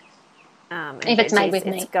meat,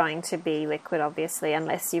 it's going to be liquid, obviously,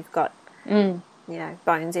 unless you've got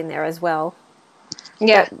bones in there as well.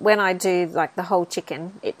 Yeah. But when I do, like, the whole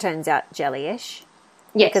chicken, it turns out jelly-ish.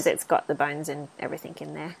 Yes. Because it's got the bones and everything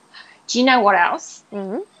in there. Do you know what else?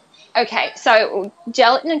 Mm-hmm. Okay, so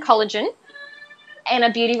gelatin and collagen and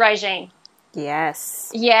a beauty regime.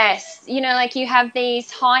 Yes. Yes. Like, you have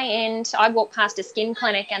these high-end, I walk past a skin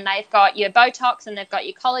clinic and they've got your Botox and they've got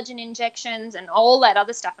your collagen injections and all that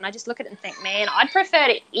other stuff, and I just look at it and think, man, I'd prefer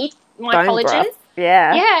to eat my collagen. Broth.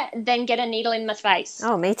 Yeah. Than get a needle in my face.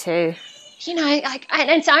 Oh, me too. And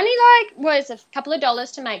it's only a couple of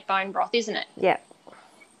dollars to make bone broth, isn't it? Yeah.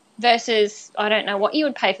 Versus, I don't know what you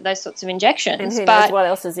would pay for those sorts of injections. And who knows what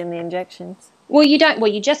else is in the injections? Well,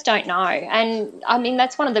 you just don't know. And, I mean,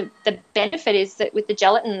 that's one of the benefit is that with the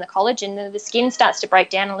gelatin and the collagen, the skin starts to break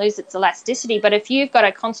down and lose its elasticity. But if you've got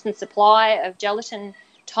a constant supply of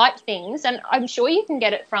gelatin-type things, and I'm sure you can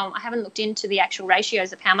get it from, I haven't looked into the actual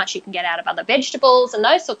ratios of how much you can get out of other vegetables and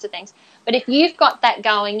those sorts of things. But if you've got that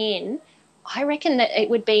going in, I reckon that it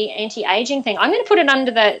would be anti-aging thing. I'm going to put it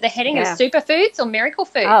under the heading of superfoods or miracle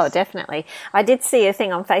foods. Oh, definitely. I did see a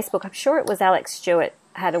thing on Facebook. I'm sure it was Alex Stewart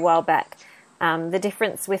had a while back. The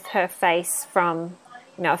difference with her face from,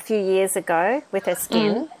 a few years ago with her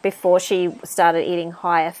skin before she started eating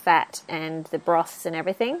higher fat and the broths and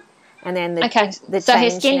everything. And then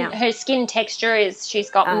her skin texture is, she's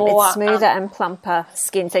got more. It's smoother and plumper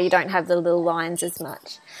skin, so you don't have the little lines as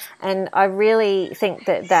much. And I really think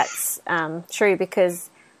that that's true because,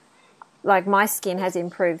 like, my skin has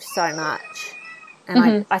improved so much.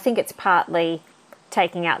 And I think it's partly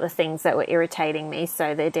taking out the things that were irritating me,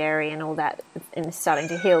 so the dairy and all that, and starting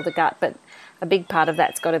to heal the gut. But a big part of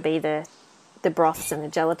that's got to be the broths and the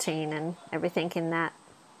gelatine and everything in that.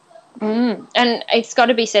 And it's got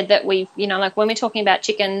to be said that we've, like when we're talking about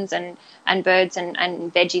chickens and birds and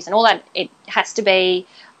veggies and all that, it has to be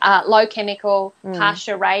low chemical,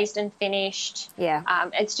 pasture raised and finished. Yeah.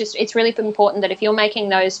 It's really important that if you're making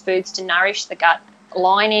those foods to nourish the gut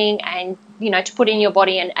lining and, to put in your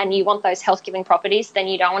body and you want those health-giving properties, then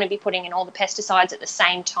you don't want to be putting in all the pesticides at the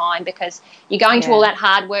same time, because you're going to all that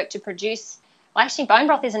hard work to produce. Well, actually, bone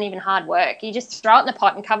broth isn't even hard work. You just throw it in the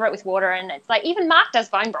pot and cover it with water, and it's like, even Mark does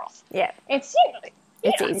bone broth. Yeah. It's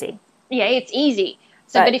easy. Yeah, it's easy.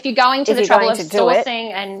 So, but if you're going to the trouble of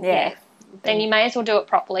sourcing then you may as well do it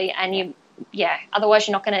properly, and otherwise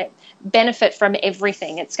you're not going to benefit from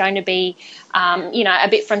everything. It's going to be, a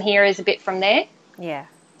bit from here is a bit from there. Yeah.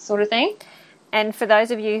 Sort of thing. And for those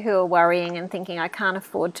of you who are worrying and thinking, I can't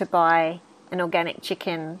afford to buy an organic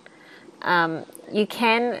chicken, you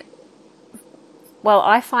can... Well,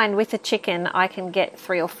 I find with a chicken, I can get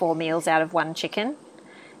 3 or 4 meals out of one chicken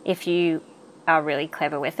if you are really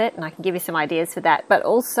clever with it, and I can give you some ideas for that. But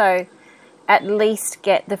also, at least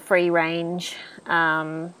get the free range,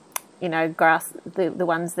 grass, the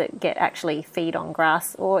ones that actually feed on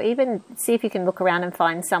grass, or even see if you can look around and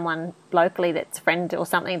find someone locally that's a friend or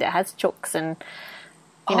something that has chooks, and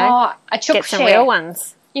a chook get some real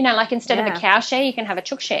ones. Like instead of a cow share, you can have a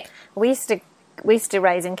chook share. We used to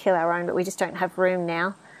raise and kill our own, but we just don't have room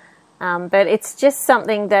now. But it's just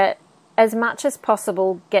something that, as much as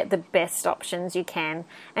possible, get the best options you can.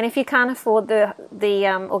 And if you can't afford the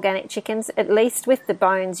organic chickens, at least with the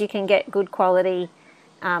bones, you can get good quality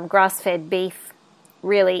grass-fed beef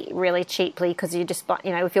really, really cheaply, because you just buy,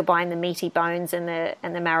 if you're buying the meaty bones and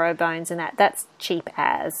the marrow bones and that's cheap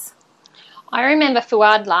as. I remember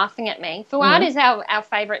Fuad laughing at me. Fuad is our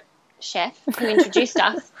favourite chef who introduced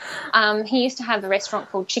us. He used to have a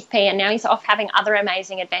restaurant called Chickpea, and now he's off having other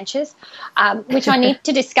amazing adventures, which I need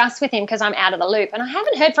to discuss with him because I'm out of the loop, and I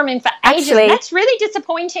haven't heard from him for ages. That's really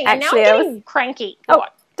disappointing. And now I'm getting cranky.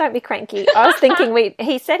 Don't be cranky. I was thinking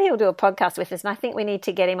he said he'll do a podcast with us, and I think we need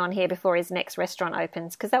to get him on here before his next restaurant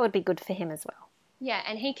opens, because that would be good for him as well. Yeah,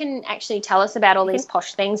 and he can actually tell us about all these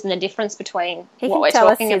posh things and the difference between what we're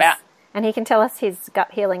talking about. And he can tell us his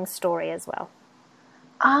gut healing story as well.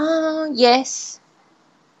 Yes.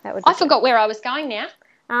 That would. I forgot where I was going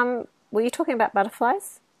now. Were you talking about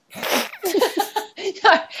butterflies? No, it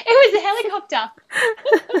was a helicopter.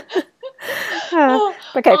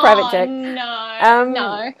 Okay, private joke.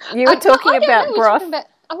 No. You were talking about broth.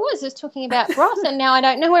 I was just talking about broth, and now I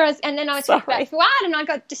don't know where I was. And then I was talking about Fuad, and I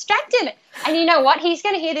got distracted. And you know what? He's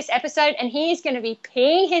going to hear this episode, and he's going to be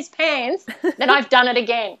peeing his pants that I've done it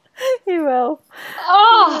again. He will.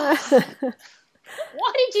 Oh.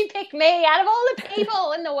 Why did you pick me? Out of all the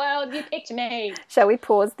people in the world, you picked me. Shall we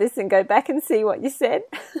pause this and go back and see what you said?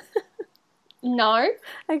 No,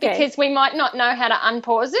 because we might not know how to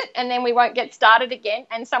unpause it, and then we won't get started again,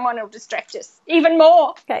 and someone will distract us even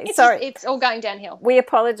more. Okay, sorry. It's all going downhill. We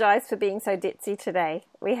apologise for being so ditzy today.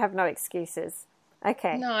 We have no excuses.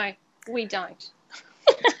 Okay. No, we don't.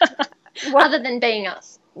 Other than being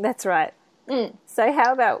us. That's right. So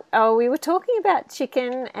how about, we were talking about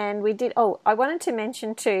chicken, and we did, I wanted to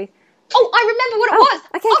mention too. Oh, I remember what it was.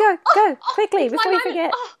 Okay, go quickly before we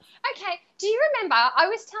forget. Okay. Do you remember I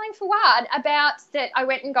was telling Fawad about that I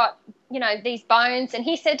went and got, these bones, and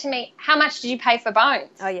he said to me, how much did you pay for bones?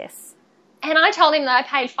 Oh, yes. And I told him that I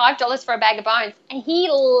paid $5 for a bag of bones, and he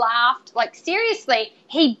laughed, like seriously,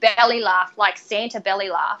 he belly laughed, like Santa belly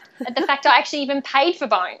laughed, at the fact I actually even paid for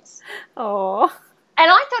bones. Oh. And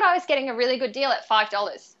I thought I was getting a really good deal at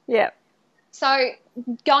 $5. Yeah. So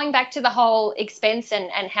going back to the whole expense and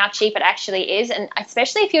how cheap it actually is, and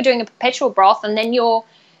especially if you're doing a perpetual broth and then you're,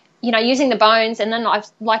 using the bones, and then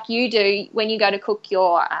like you do when you go to cook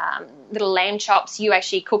your little lamb chops, you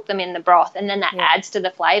actually cook them in the broth, and then that adds to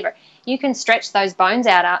the flavour. You can stretch those bones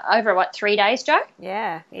out over, 3 days, Jo?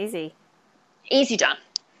 Yeah, easy. Easy done.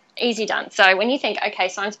 Easy done. So when you think, okay,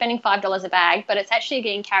 so I'm spending $5 a bag, but it's actually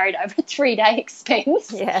getting carried over a 3-day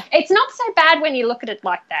expense. Yeah. It's not so bad when you look at it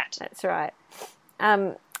like that. That's right.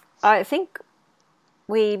 I think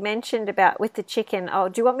we mentioned about with the chicken. Oh,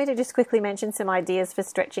 do you want me to just quickly mention some ideas for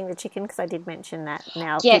stretching the chicken? Because I did mention that.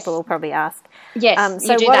 Now people will probably ask. Yes,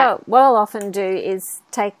 so you do what I'll often do is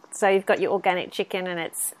so you've got your organic chicken and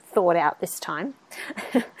it's thawed out this time.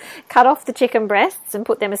 Cut off the chicken breasts and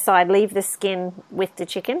put them aside. Leave the skin with the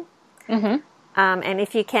chicken. Mm-hmm. And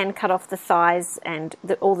if you can, cut off the thighs and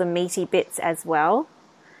all the meaty bits as well.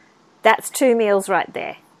 That's 2 meals right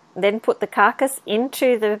there. then put the carcass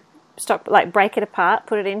into the stock, like break it apart,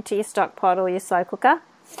 put it into your stock pot or your slow cooker,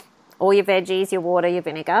 all your veggies, your water, your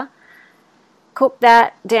vinegar. Cook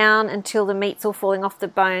that down until the meat's all falling off the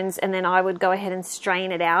bones, and then I would go ahead and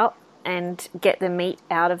strain it out and get the meat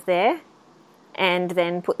out of there, and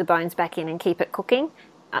then put the bones back in and keep it cooking.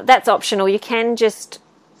 That's optional. You can just...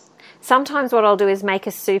 Sometimes what I'll do is make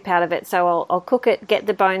a soup out of it. So I'll cook it, get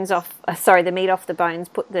the bones off... the meat off the bones,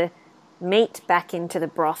 put the meat back into the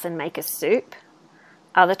broth and make a soup.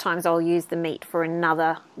 Other times I'll use the meat for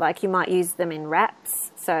another... Like you might use them in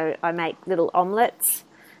wraps. So I make little omelettes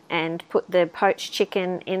and put the poached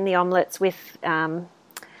chicken in the omelettes with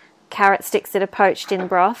carrot sticks that are poached in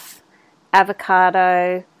broth,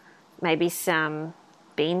 avocado, maybe some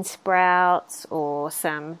bean sprouts or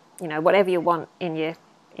some, whatever you want in your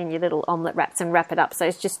little omelette wraps, and wrap it up. So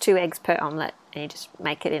it's just 2 eggs per omelette, and you just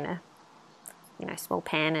make it in a small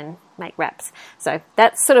pan and make wraps. So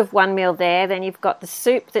that's sort of one meal there. Then you've got the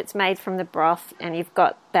soup that's made from the broth, and you've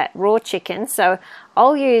got that raw chicken. So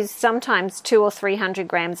I'll use sometimes 200 or 300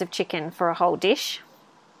 grams of chicken for a whole dish.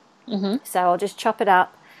 Mm-hmm. So I'll just chop it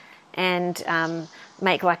up and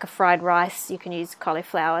make like a fried rice. You can use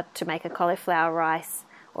cauliflower to make a cauliflower rice,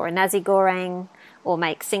 or a nasi goreng, or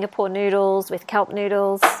make Singapore noodles with kelp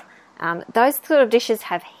noodles. Those sort of dishes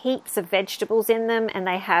have heaps of vegetables in them, and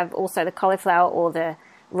they have also the cauliflower or the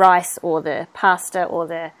rice or the pasta or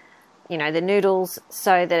the noodles,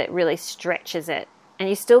 so that it really stretches it. And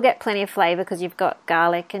you still get plenty of flavour because you've got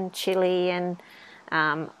garlic and chili and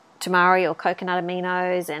tamari or coconut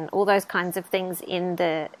aminos and all those kinds of things in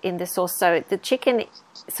the sauce. So the chicken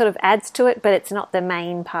sort of adds to it, but it's not the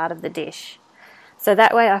main part of the dish. So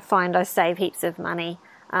that way I find I save heaps of money.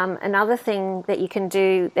 Another thing that you can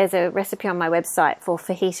do, there's a recipe on my website for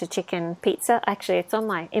fajita chicken pizza. Actually, it's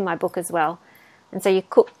in my book as well. And so you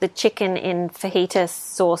cook the chicken in fajita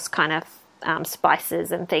sauce kind of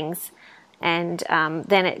spices and things, and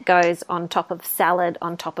then it goes on top of salad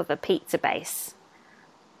on top of a pizza base.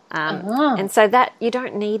 And so that you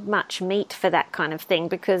don't need much meat for that kind of thing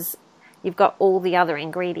because you've got all the other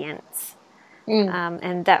ingredients.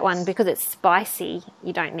 And that one, because it's spicy,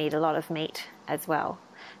 you don't need a lot of meat as well.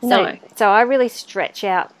 So I really stretch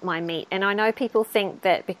out my meat. And I know people think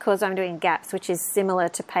that because I'm doing GAPS, which is similar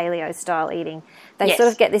to paleo-style eating, they sort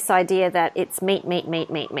of get this idea that it's meat.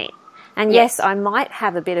 And yes, I might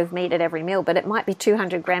have a bit of meat at every meal, but it might be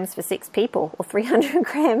 200 grams for 6 people or 300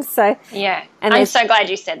 grams. So yeah, and I'm so glad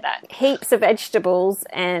you said that. Heaps of vegetables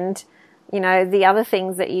and... the other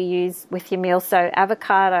things that you use with your meal, so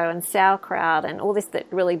avocado and sauerkraut and all this that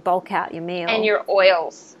really bulk out your meal. And your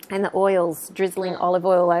oils. And the oils, drizzling olive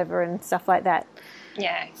oil over and stuff like that.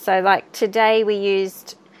 Yeah. So like today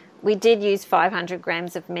we did use 500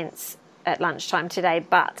 grams of mince at lunchtime today,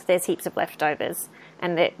 but there's heaps of leftovers.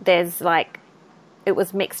 And it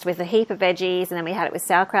was mixed with a heap of veggies, and then we had it with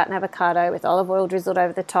sauerkraut and avocado with olive oil drizzled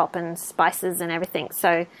over the top and spices and everything.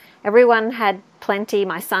 So everyone had plenty.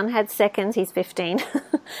 My son had seconds. He's 15.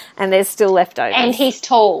 And there's still leftovers. And he's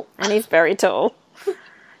tall. And he's very tall.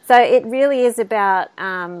 So it really is about,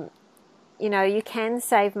 you can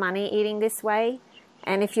save money eating this way.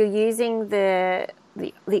 And if you're using the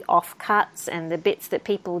offcuts and the bits that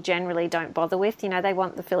people generally don't bother with, they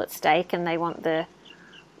want the fillet steak and they want the...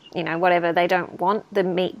 whatever. They don't want the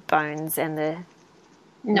meat bones and the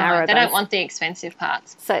No, they don't want the expensive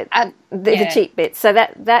parts. So the cheap bits. So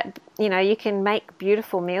that you can make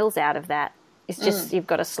beautiful meals out of that. It's just you've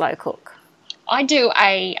got to slow cook. I do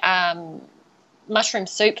a mushroom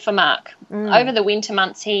soup for Mark. Over the winter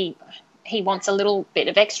months, he wants a little bit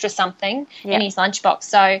of extra something in his lunchbox.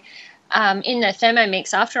 So in the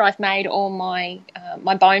Thermomix, after I've made all my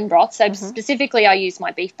bone broth, so specifically I use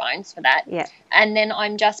my beef bones for that. Yeah. And then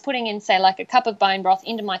I'm just putting in, say, like a cup of bone broth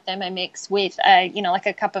into my Thermomix with, like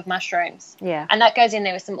a cup of mushrooms. Yeah. And that goes in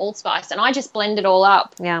there with some allspice. And I just blend it all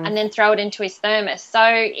up and then throw it into his thermos. So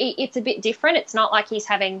it's a bit different. It's not like he's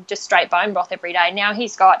having just straight bone broth every day. Now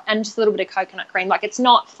he's got, and just a little bit of coconut cream. Like, it's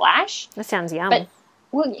not flash. That sounds yum. But,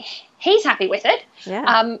 well, he's happy with it.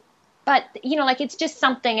 Yeah. But, it's just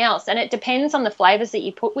something else, and it depends on the flavours that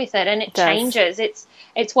you put with it, and it changes.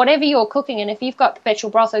 It's whatever you're cooking, and if you've got perpetual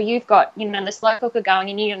broth or you've got, the slow cooker going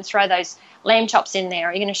and you're going to throw those lamb chops in there,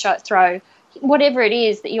 or you're going to throw whatever it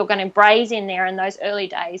is that you're going to braise in there in those early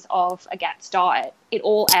days of a GAPS diet, it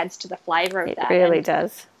all adds to the flavour of that. It really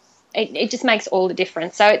does. It just makes all the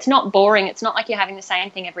difference. So it's not boring. It's not like you're having the same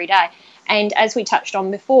thing every day. And as we touched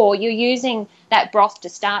on before, you're using that broth to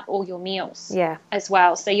start all your meals as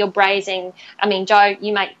well. So you're braising. I mean, Joe,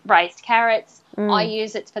 you make braised carrots. I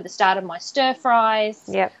use it for the start of my stir fries.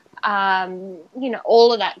 Yep.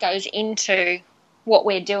 All of that goes into what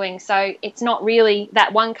we're doing. So it's not really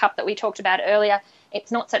that 1 cup that we talked about earlier.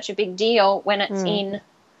 It's not such a big deal when it's in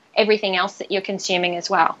everything else that you're consuming as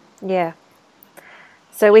well. Yeah.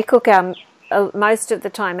 So we cook most of the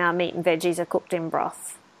time our meat and veggies are cooked in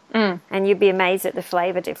broth. And you'd be amazed at the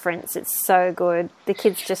flavour difference. It's so good. The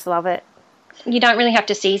kids just love it. You don't really have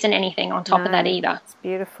to season anything on top of that either. It's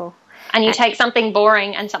beautiful. And you take something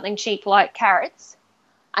boring and something cheap like carrots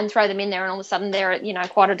and throw them in there, and all of a sudden they're,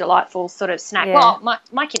 quite a delightful sort of snack. Yeah. Well,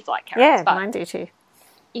 my kids like carrots. Yeah, but, mine do too.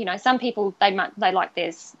 Some people, they like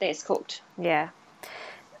theirs cooked. Yeah.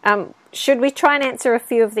 Should we try and answer a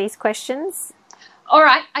few of these questions? All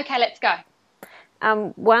right. Okay, let's go.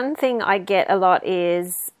 One thing I get a lot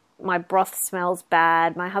is my broth smells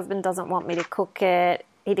bad. My husband doesn't want me to cook it.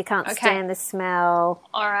 He can't stand the smell.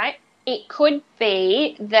 All right. It could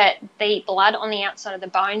be that the blood on the outside of the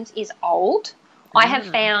bones is old. I have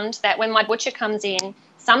found that when my butcher comes in,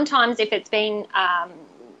 sometimes if it's been,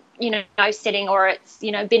 sitting, or it's,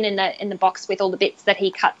 been in the box with all the bits that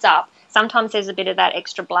he cuts up, sometimes there's a bit of that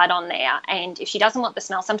extra blood on there. And if she doesn't want the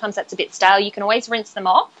smell, sometimes that's a bit stale. You can always rinse them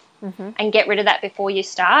off and get rid of that before you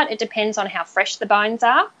start. It depends on how fresh the bones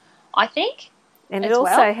are, I think. And it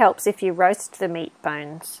also helps if you roast the meat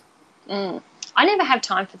bones. I never have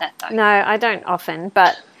time for that, though. No, I don't often,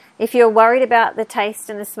 but if you're worried about the taste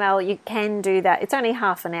and the smell, you can do that. It's only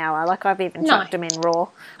half an hour. Like, I've even chucked them in raw.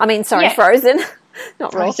 Frozen.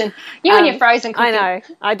 Not frozen. Raw. You and your frozen cooking. I know.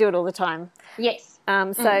 I do it all the time. Yes.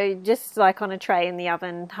 So just like on a tray in the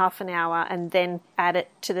oven, half an hour, and then add it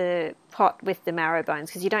to the pot with the marrow bones,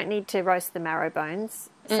 because you don't need to roast the marrow bones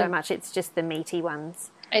so much. It's just the meaty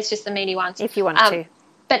ones. It's just the meaty ones. If you want to.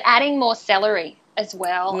 But adding more celery as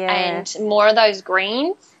well, and more of those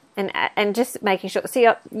greens. And just making sure. See,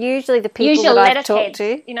 usually the people that I've talked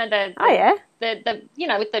to. With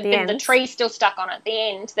the tree still stuck on it at the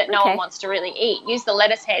end that no one wants to really eat. Use the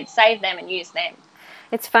lettuce heads, save them and use them.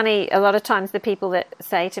 It's funny, a lot of times the people that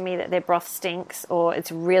say to me that their broth stinks or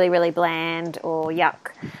it's really, really bland or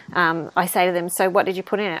yuck, I say to them, so what did you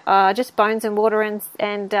put in it? Just bones and water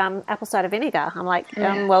and apple cider vinegar. I'm like,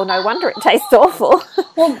 well, no wonder it tastes awful.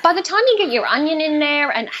 Well, by the time you get your onion in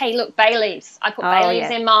there, and hey, look, bay leaves. I put bay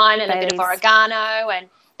leaves in mine, and a bit of oregano, and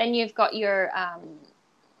then you've got your,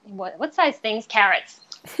 what's those things? Carrots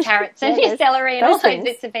and your celery and all those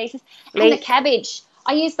bits and pieces. And the cabbage.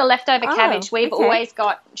 I use the leftover cabbage. We've always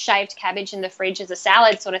got shaved cabbage in the fridge as a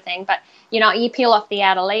salad sort of thing. But, you peel off the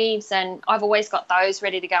outer leaves, and I've always got those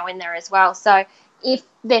ready to go in there as well. So if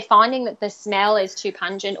they're finding that the smell is too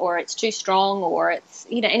pungent or it's too strong or it's,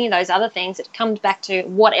 any of those other things, it comes back to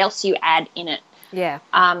what else you add in it. Yeah.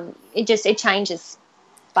 It changes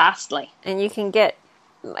vastly. And you can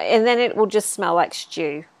and then it will just smell like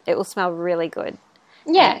stew. It will smell really good.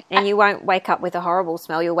 Yeah. And you won't wake up with a horrible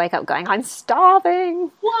smell. You'll wake up going, I'm starving.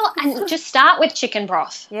 Well, and just start with chicken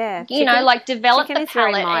broth. Yeah. Develop the palate. It's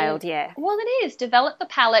very mild, yeah. Well, it is. Develop the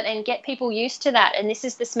palate and get people used to that. And this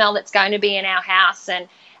is the smell that's going to be in our house.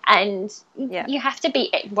 And you have to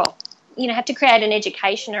have to create an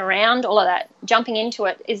education around all of that. Jumping into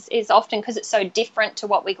it is often because it's so different to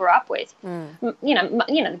what we grew up with.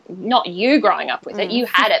 Not you growing up with it. You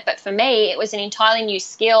had it. But for me, it was an entirely new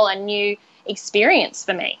skill and new experience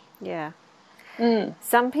for me. Yeah.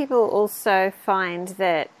 Some people also find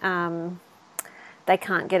that they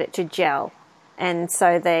can't get it to gel, and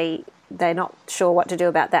so they're not sure what to do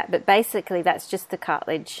about that. But basically, that's just the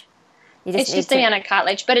cartilage. It's just the amount of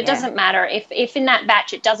cartilage, but it doesn't matter. If in that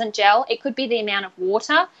batch it doesn't gel, it could be the amount of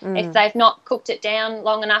water. If they've not cooked it down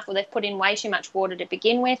long enough, or they've put in way too much water to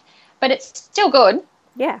begin with, but it's still good.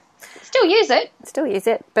 Yeah. Still use it.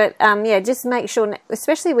 But just make sure,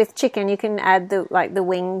 especially with chicken, you can add the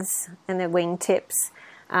wings and the wing tips,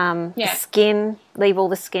 skin. Leave all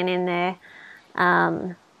the skin in there.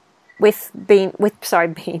 With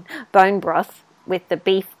bone broth, with the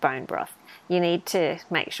beef bone broth, you need to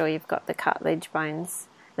make sure you've got the cartilage bones,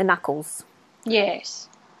 the knuckles. Yes.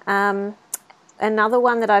 Another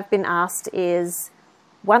one that I've been asked is,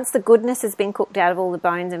 once the goodness has been cooked out of all the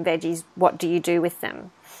bones and veggies, what do you do with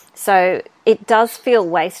them? So it does feel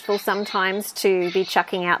wasteful sometimes to be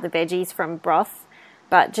chucking out the veggies from broth,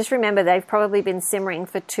 but just remember they've probably been simmering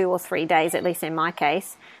for 2 or 3 days, at least in my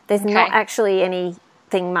case. There's not actually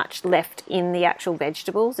anything much left in the actual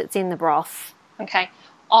vegetables. It's in the broth. Okay.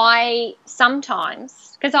 I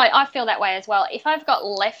sometimes, because I feel that way as well, if I've got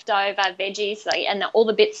leftover veggies and all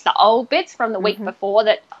the old bits from the week before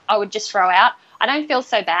that I would just throw out, I don't feel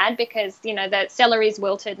so bad because, the celery's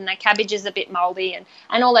wilted and the cabbage is a bit mouldy and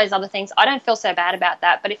all those other things. I don't feel so bad about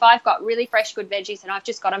that. But if I've got really fresh, good veggies and I've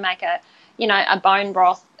just got to make a bone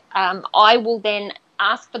broth, I will then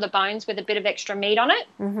ask for the bones with a bit of extra meat on it.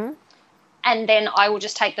 Mm-hmm. And then I will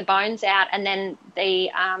just take the bones out, and then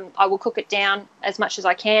I will cook it down as much as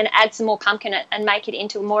I can, add some more pumpkin and make it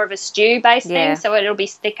into more of a stew-based thing, so it'll be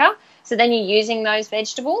thicker. So then you're using those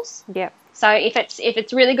vegetables. Yep. So if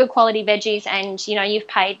it's really good quality veggies and, you know, you've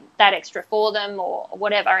paid that extra for them or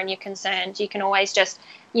whatever and you're concerned, you can always just,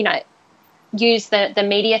 you know, use the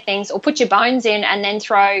meatier things or put your bones in and then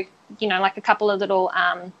throw, you know, like a couple of little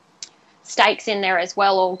steaks in there as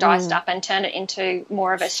well, all diced up, and turn it into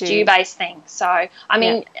more of a stew-based thing. So, I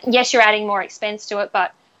mean, yes, you're adding more expense to it,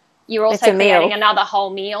 but you're also creating another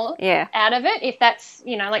whole meal out of it, if that's,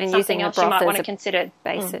 you know, like and something else you might want to consider.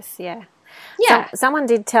 Basis, Yeah. Someone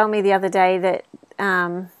did tell me the other day that,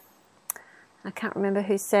 I can't remember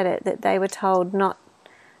who said it, that they were told not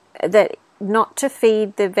to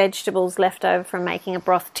feed the vegetables left over from making a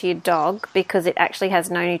broth to your dog because it actually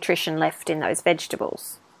has no nutrition left in those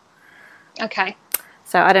vegetables. Okay.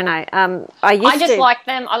 So I don't know. I like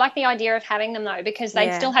them. I like the idea of having them though, because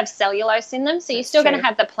they still have cellulose in them, so you're still going to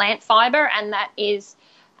have the plant fibre, and that is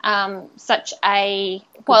such a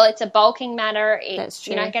it's a bulking matter. It's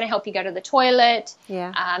you know going to help you go to the toilet.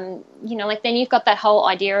 Yeah. You know, like then you've got that whole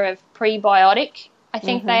idea of prebiotic. I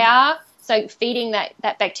think they are. So feeding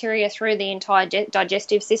that bacteria through the entire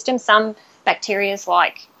digestive system. Some bacterias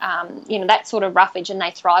like you know, that sort of roughage, and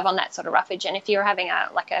they thrive on that sort of roughage. And if you're having a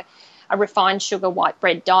refined sugar white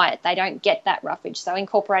bread diet, they don't get that roughage. So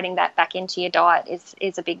incorporating that back into your diet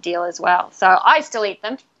is a big deal as well. So I still eat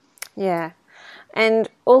them. Yeah. And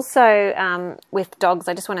also with dogs,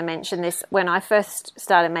 I just want to mention this. When I first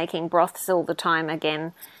started making broths all the time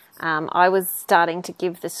again, I was starting to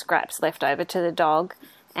give the scraps left over to the dog,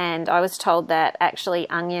 and I was told that actually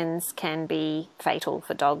onions can be fatal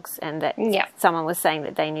for dogs, and that someone was saying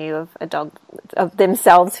that they knew of a dog of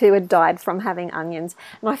themselves who had died from having onions.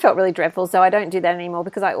 And I felt really dreadful, so I don't do that anymore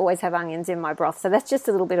because I always have onions in my broth. So that's just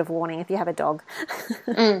a little bit of warning if you have a dog.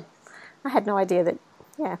 I had no idea that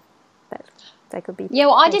they could be. Yeah,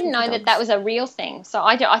 well, I didn't know that was a real thing, so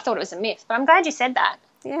I thought it was a myth. But I'm glad you said that.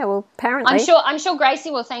 Yeah, well, apparently. I'm sure Gracie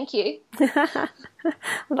will thank you. I'm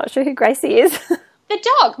not sure who Gracie is. The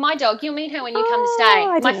dog, my dog. You'll meet her when you come to stay.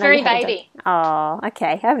 My furry baby. Oh,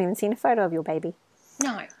 okay. I haven't even seen a photo of your baby.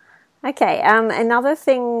 No. Okay. Another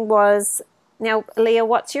thing was, now, Leah,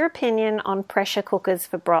 what's your opinion on pressure cookers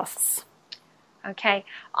for broths? Okay.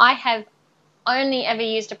 I have only ever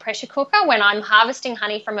used a pressure cooker when I'm harvesting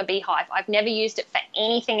honey from a beehive. I've never used it for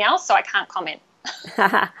anything else, so I can't comment.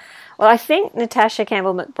 Well, I think Natasha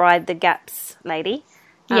Campbell-McBride, the GAPS lady,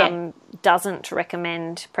 doesn't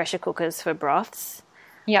recommend pressure cookers for broths.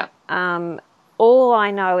 Yeah. All I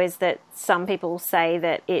know is that some people say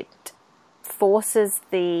that it forces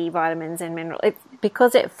the vitamins and minerals,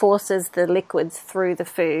 because it forces the liquids through the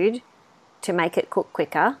food to make it cook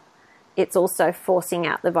quicker. It's also forcing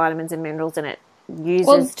out the vitamins and minerals, and it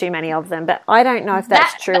uses too many of them. But I don't know if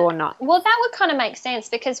that's true or not. Well, that would kind of make sense,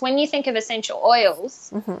 because when you think of essential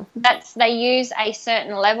oils, they use a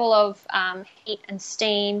certain level of heat and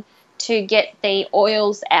steam to get the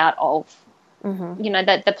oils out of, you know,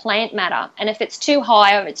 the plant matter. And if it's too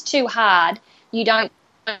high or it's too hard, you don't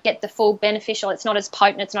get the full beneficial. It's not as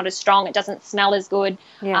potent, it's not as strong, it doesn't smell as good,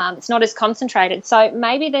 it's not as concentrated. So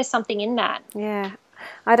maybe there's something in that. Yeah.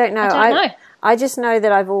 I don't know. I just know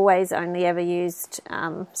that I've always only ever used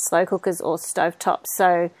slow cookers or stovetops.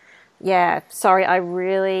 So, yeah, sorry, I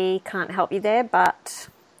really can't help you there. But,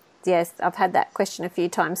 yes, I've had that question a few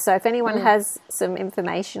times. So if anyone has some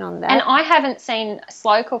information on that. And I haven't seen a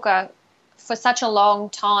slow cooker for such a long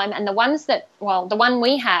time. And the one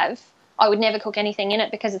we have, I would never cook anything in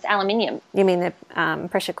it because it's aluminium. You mean the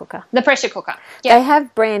pressure cooker? The pressure cooker, yeah. They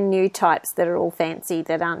have brand new types that are all fancy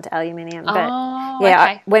that aren't aluminium. But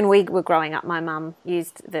okay. When we were growing up, my mum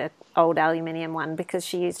used the old aluminium one because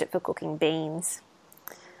she used it for cooking beans.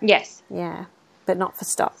 Yes. Yeah, but not for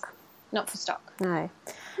stock. Not for stock. No.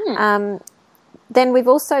 Then we've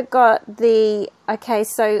also got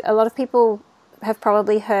so a lot of people have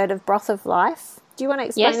probably heard of Broth of Life. Do you want to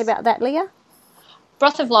explain about that, Leah?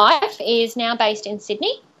 Broth of Life is now based in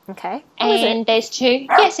Sydney. Okay. And there's two.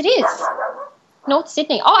 Yes, it is. North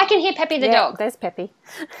Sydney. Oh, I can hear Peppy the dog. There's Peppy.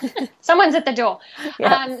 Someone's at the door.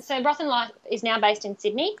 Yeah. So Broth and Life is now based in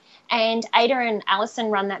Sydney, and Ada and Alison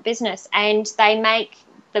run that business, and they make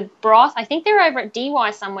the broth. I think they're over at DY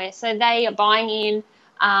somewhere. So they are buying in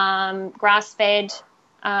grass-fed,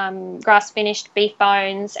 grass-finished beef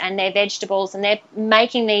bones and their vegetables, and they're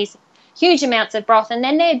making these huge amounts of broth, and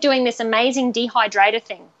then they're doing this amazing dehydrator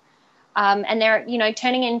thing, and they're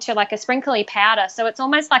turning into like a sprinkly powder, so it's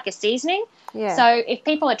almost like a seasoning. So if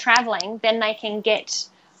people are traveling, then they can get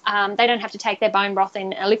They don't have to take their bone broth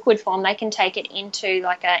in a liquid form. They can take it into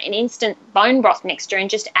like an instant bone broth mixture and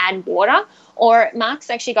just add water. Or Mark's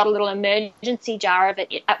actually got a little emergency jar of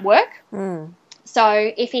it at work.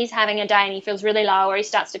 So if he's having a day and he feels really low or he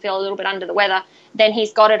starts to feel a little bit under the weather, then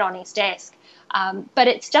he's got it on his desk. But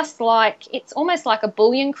it's just like, it's almost like a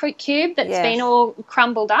bouillon cube that's been all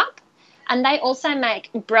crumbled up. And they also make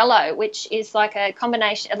Brello, which is like a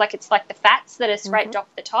combination, like it's like the fats that are scraped off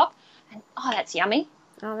the top. And, that's yummy.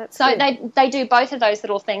 Oh, that's so good. they do both of those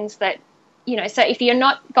little things that, so if you're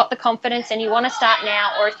not got the confidence and you want to start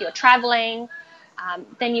now, or if you're traveling,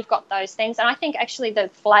 then you've got those things. And I think actually the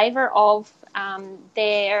flavour of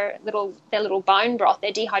their little bone broth,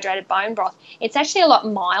 their dehydrated bone broth, it's actually a lot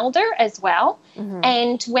milder as well.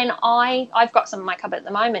 And when I've got some in my cupboard at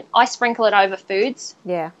the moment, I sprinkle it over foods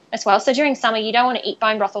as well. So during summer you don't want to eat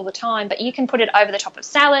bone broth all the time, but you can put it over the top of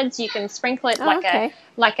salads, you can sprinkle it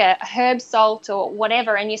like a herb salt or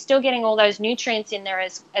whatever, and you're still getting all those nutrients in there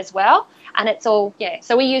as well. And it's all,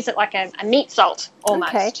 so we use it like a meat salt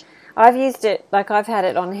almost. Okay. I've used it, like I've had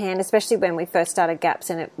it on hand, especially when we first started Gaps,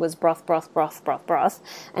 and it was broth,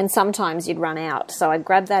 and sometimes you'd run out. So I'd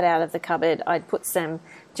grab that out of the cupboard, I'd put some,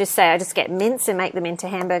 I just get mince and make them into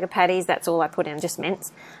hamburger patties. That's all I put in, just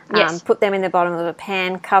mince. Put them in the bottom of a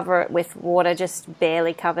pan, cover it with water, just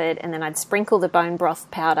barely covered, and then I'd sprinkle the bone broth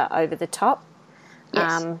powder over the top.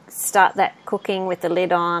 Start that cooking with the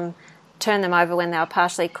lid on, turn them over when they were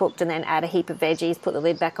partially cooked, and then add a heap of veggies, put the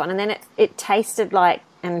lid back on, and then it tasted like,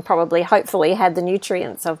 and probably hopefully had the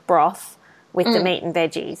nutrients of broth with the meat and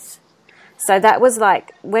veggies. So that was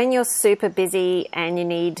like, when you're super busy and you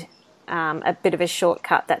need a bit of a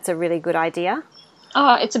shortcut, that's a really good idea.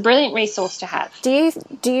 Oh, it's a brilliant resource to have. Do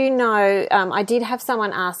you know, I did have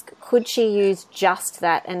someone ask, could she use just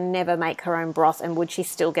that and never make her own broth, and would she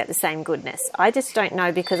still get the same goodness? I just don't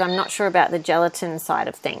know, because I'm not sure about the gelatin side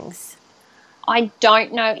of things. I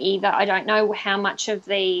don't know either. I don't know how much of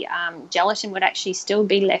the gelatin would actually still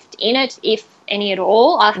be left in it, if any at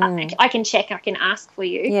all. I can check. I can ask for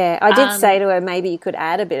you. Yeah, I did say to her, maybe you could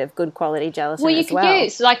add a bit of good quality gelatin you could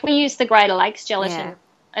use, like we use the Greater Lakes gelatin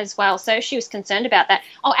as well. So she was concerned about that.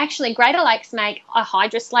 Oh, actually, Greater Lakes make a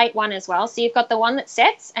hydroslate one as well. So you've got the one that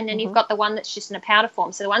sets, and then you've got the one that's just in a powder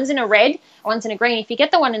form. So the one's in a red, one's in a green. If you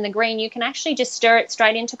get the one in the green, you can actually just stir it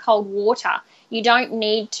straight into cold water. You don't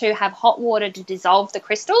need to have hot water to dissolve the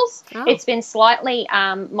crystals. It's been slightly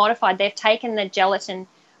modified. They've taken the gelatin,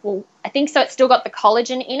 well, I think so, it's still got the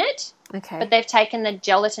collagen in it, but they've taken the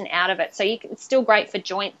gelatin out of it. So it's still great for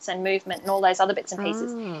joints and movement and all those other bits and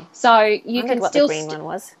pieces. So you can what still... the green one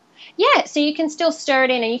was. Yeah, so you can still stir it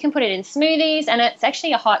in, and you can put it in smoothies, and it's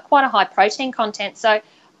actually quite a high protein content. So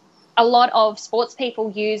a lot of sports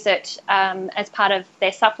people use it as part of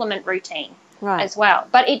their supplement routine. As well.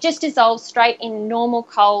 But it just dissolves straight in normal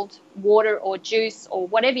cold water or juice or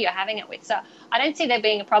whatever you're having it with. So I don't see there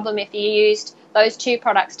being a problem if you used those two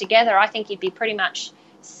products together. I think you'd be pretty much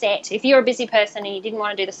set. If you're a busy person and you didn't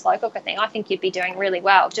want to do the slow cooker thing, I think you'd be doing really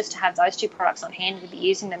well just to have those two products on hand and be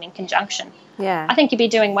using them in conjunction. Yeah. I think you'd be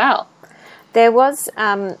doing well. There was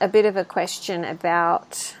a bit of a question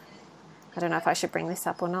about, I don't know if I should bring this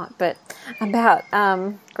up or not, but about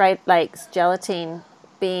Great Lakes gelatine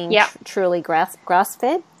being truly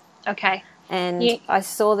grass-fed. Okay. And I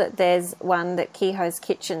saw that there's one that Kehoe's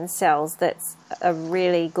Kitchen sells that's a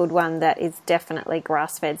really good one that is definitely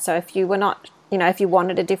grass-fed. So if you were not, if you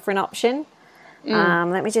wanted a different option,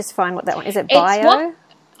 let me just find what that one is. It bio?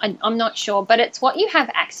 I'm not sure, but it's what you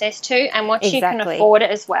have access to and what you can afford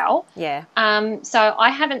as well. Yeah. So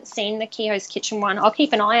I haven't seen the Kehoe's Kitchen one. I'll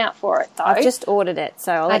keep an eye out for it, though. I've just ordered it,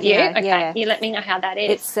 so I'll let you know. Okay. Yeah. You let me know how that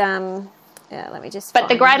is. It's let me just. But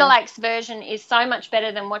the Greater Lakes version is so much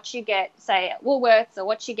better than what you get, say, at Woolworths or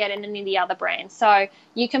what you get in any of the other brands. So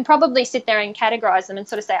you can probably sit there and categorise them and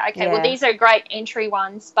sort of say, okay, well, these are great entry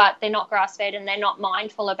ones, but they're not grass-fed and they're not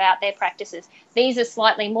mindful about their practices. These are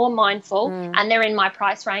slightly more mindful and they're in my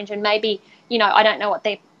price range, and maybe, I don't know what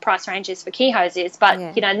their price range is for Kehoe's is, but,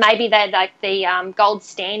 maybe they're like the gold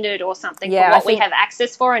standard or something for what we have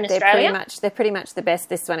access for in Australia. They're pretty much the best,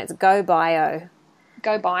 this one. It's Go Bio.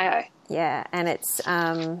 Go Bio. Yeah, and it's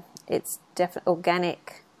definitely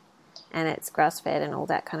organic, and it's grass-fed and all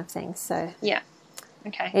that kind of thing. So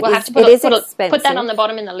okay, we'll have to put that on the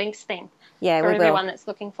bottom in the links thing. Yeah, for everyone that's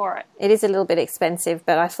looking for it. It is a little bit expensive,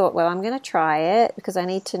 but I thought, well, I'm going to try it because I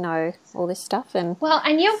need to know all this stuff. And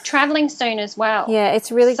you're travelling soon as well. Yeah,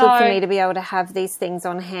 it's really good for me to be able to have these things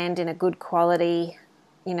on hand in a good quality.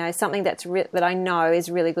 Something that I know is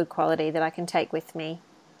really good quality that I can take with me.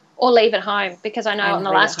 Or leave at home, because I know on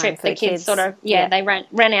the last trip the kids sort of, they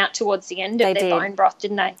ran out towards the end of their bone broth,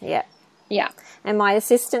 didn't they? Yeah. Yeah. And my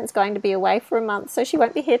assistant's going to be away for a month, so she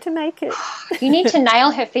won't be here to make it. You need to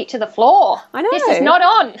nail her feet to the floor. I know. This is not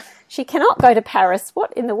on. She cannot go to Paris.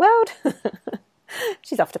 What in the world?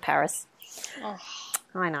 She's off to Paris. Oh.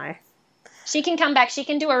 I know. She can come back. She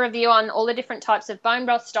can do a review on all the different types of bone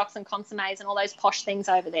broth, stocks and consommes and all those posh things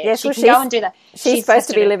over there. Yes, she can go and do that. She's supposed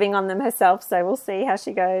to be living on them herself, so we'll see how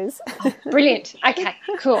she goes. Oh, brilliant. Okay,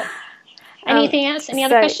 cool. Anything else? Any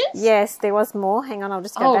other questions? Yes, there was more. Hang on, I'll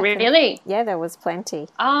just go back. Oh, really? Yeah, there was plenty.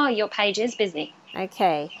 Oh, your page is busy.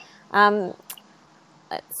 Okay.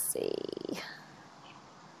 Let's see.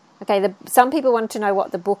 Okay, some people want to know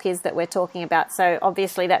what the book is that we're talking about. So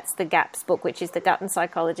obviously that's the GAPS book, which is the Gut and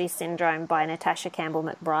Psychology Syndrome by Natasha Campbell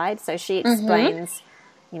McBride. So she explains,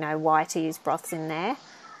 why to use broths in there.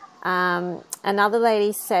 Another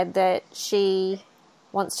lady said that she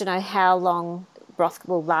wants to know how long broth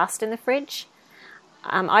will last in the fridge.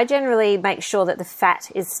 I generally make sure that the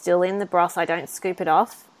fat is still in the broth. I don't scoop it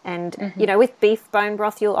off. And, with beef bone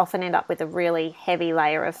broth, you'll often end up with a really heavy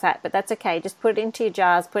layer of fat, but that's okay. Just put it into your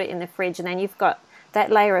jars, put it in the fridge, and then you've got that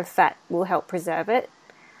layer of fat will help preserve it.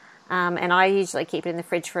 And I usually keep it in the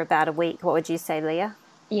fridge for about a week. What would you say, Leah?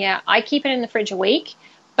 Yeah, I keep it in the fridge a week,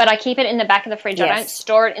 but I keep it in the back of the fridge. Yes. I don't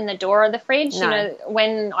store it in the door of the fridge. No.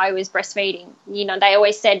 When I was breastfeeding, they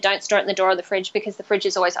always said don't store it in the door of the fridge because the fridge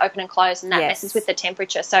is always open and closed and that messes with the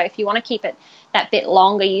temperature. So if you want to keep it that bit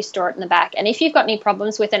longer, you store it in the back. And if you've got any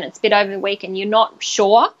problems with it and it's a bit over the week and you're not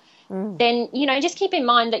sure, then, just keep in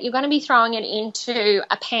mind that you're going to be throwing it into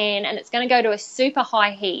a pan and it's going to go to a super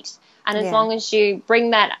high heat. And as long as you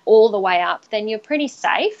bring that all the way up, then you're pretty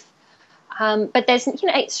safe. But there's,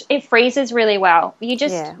 it freezes really well. You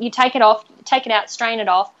just, you take it off, take it out, strain it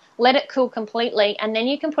off, let it cool completely, and then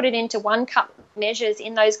you can put it into 1 cup measures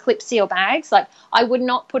in those clip seal bags. Like I would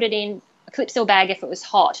not put it in a clip seal bag if it was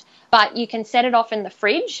hot, but you can set it off in the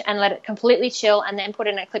fridge and let it completely chill and then put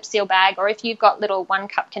it in a clip seal bag, or if you've got little 1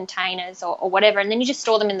 cup containers or whatever, and then you just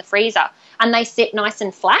store them in the freezer and they sit nice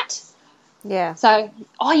and flat. Yeah. So,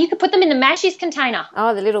 you could put them in the mashies container.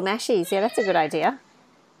 Oh, the little mashies. Yeah, that's a good idea.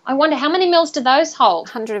 I wonder how many mils do those hold?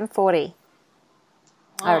 140.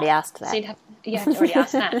 I already asked that. So you have to already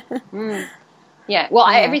ask that. Yeah. Well,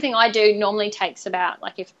 everything I do normally takes about,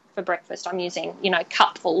 like if for breakfast I'm using,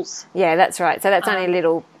 cupfuls. Yeah, that's right. So that's only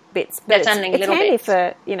little bits. But that's only little handy bits.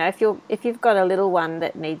 for, if you've got a little one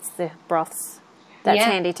that needs the broths, that's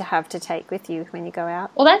handy to have to take with you when you go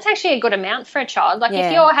out. Well, that's actually a good amount for a child. Like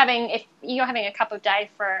if you're having a cup of day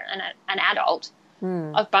for an adult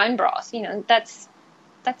of bone broth,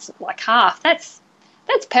 that's like half. That's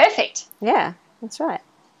perfect. Yeah, that's right.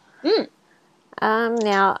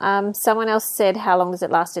 Now, someone else said, how long does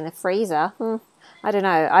it last in the freezer? I don't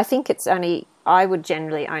know. I think I would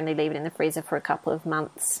generally only leave it in the freezer for a couple of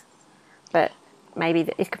months. But maybe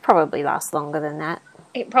it could probably last longer than that.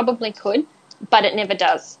 It probably could, but it never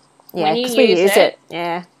does. Yeah, because we use it.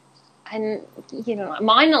 Yeah. And,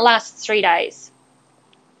 mine lasts 3 days.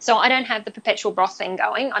 So I don't have the perpetual broth thing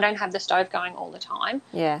going. I don't have the stove going all the time.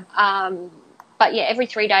 Yeah. But, every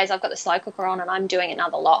 3 days I've got the slow cooker on and I'm doing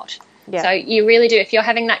another lot. Yeah. So you really do. If you're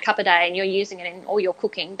having that cup a day and you're using it in all your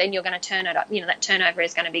cooking, then you're going to turn it up. That turnover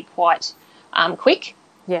is going to be quite quick.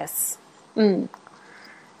 Yes. All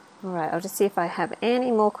right. I'll just see if I have any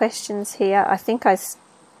more questions here. I think I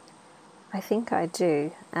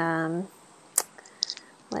do.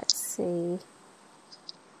 Let's see.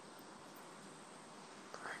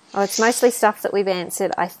 Oh, it's mostly stuff that we've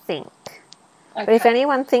answered, I think. Okay. But if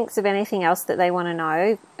anyone thinks of anything else that they want to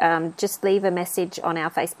know, just leave a message on our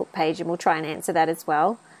Facebook page and we'll try and answer that as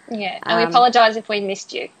well. Yeah, and we apologise if we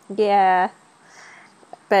missed you. Yeah.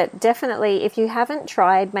 But definitely, if you haven't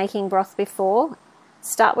tried making broth before,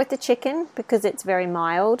 start with the chicken because it's very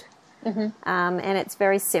mild and it's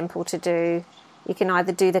very simple to do. You can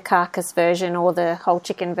either do the carcass version or the whole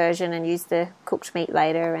chicken version and use the cooked meat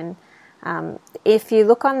later. And if you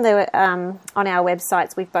look on on our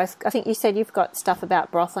websites, I think you said you've got stuff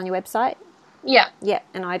about broth on your website. Yeah. Yeah,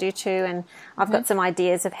 and I do too. And I've got some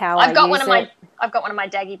ideas of how I've got one of my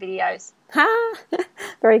daggy videos.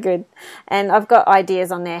 Very good. And I've got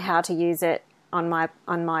ideas on there how to use it on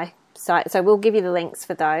my site. So we'll give you the links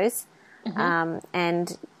for those.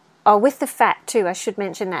 And with the fat too, I should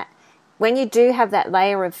mention that. When you do have that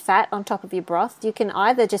layer of fat on top of your broth, you can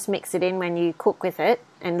either just mix it in when you cook with it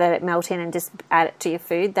and let it melt in and just add it to your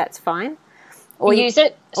food. That's fine. Or use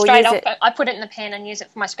it straight off. I put it in the pan and use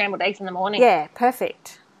it for my scrambled eggs in the morning. Yeah,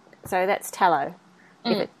 perfect. So that's tallow,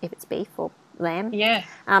 if it's beef or lamb. Yeah.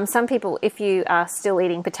 Some people, if you are still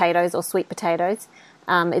eating potatoes or sweet potatoes,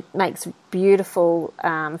 it makes beautiful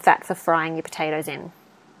fat for frying your potatoes in.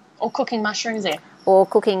 Or cooking mushrooms in. Or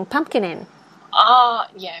cooking pumpkin in. Oh,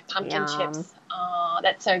 yeah, pumpkin Yum. chips. Oh,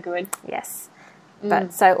 that's so good. Yes.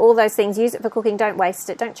 But so all those things, use it for cooking. Don't waste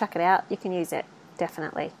it. Don't chuck it out. You can use it,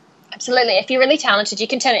 definitely. Absolutely. If you're really talented, you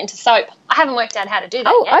can turn it into soap. I haven't worked out how to do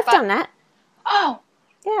that yet. I've done that. Oh.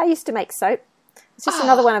 Yeah, I used to make soap. It's just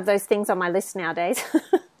another one of those things on my list nowadays.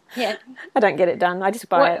 Yeah. I don't get it done. I just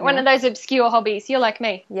buy it. One of those obscure hobbies. You're like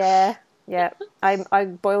me. Yeah. I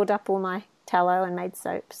boiled up all my tallow and made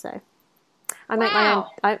soap. So I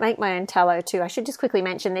make my own tallow too. I should just quickly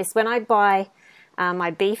mention this. When I buy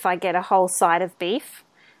my beef, I get a whole side of beef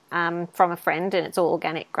from a friend, and it's all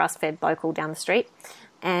organic, grass-fed, local down the street.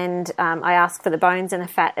 And I ask for the bones and the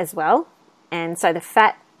fat as well. And so the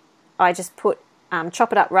fat, I just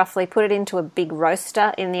chop it up roughly, put it into a big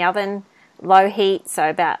roaster in the oven, low heat, so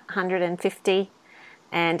about 150.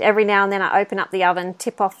 And every now and then I open up the oven,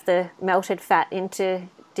 tip off the melted fat into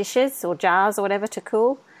dishes or jars or whatever to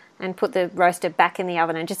cool, and put the roaster back in the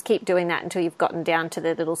oven, and just keep doing that until you've gotten down to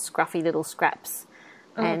the little scruffy little scraps.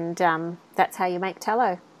 And that's how you make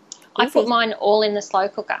tallow. I put mine all in the slow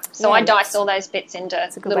cooker. So I dice all those bits into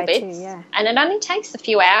little bits. Too, yeah. And it only takes a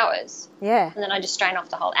few hours. Yeah. And then I just strain off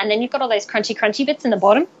the whole. And then you've got all those crunchy bits in the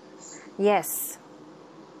bottom. Yes.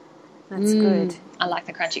 That's good. I like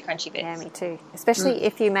the crunchy bits. Yeah, me too. Especially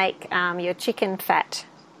if you make your chicken fat.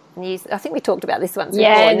 And I think we talked about this once before.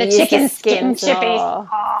 Yeah, the chicken skin chippies.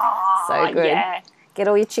 Oh, so good. Yeah. Get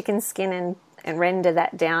all your chicken skin and render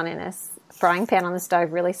that down in a frying pan on the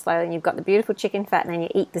stove really slowly, and you've got the beautiful chicken fat, and then you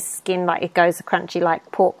eat the skin like it goes crunchy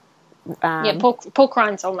like pork. Pork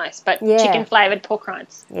rinds almost, but chicken flavoured pork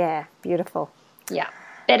rinds. Yeah, beautiful. Yeah,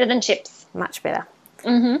 better than chips. Much better.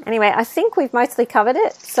 Mm-hmm. Anyway, I think we've mostly covered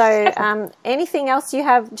it. So anything else you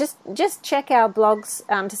have, just check our blogs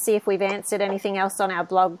to see if we've answered anything else on our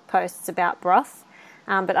blog posts about broth.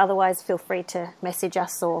 But otherwise, feel free to message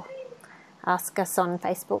us or ask us on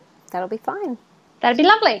Facebook. That'll be fine. That'd be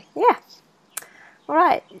lovely. Yeah. All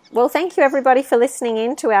right. Well, thank you, everybody, for listening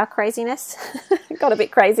in to our craziness. Got a bit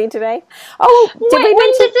crazy today. Oh, when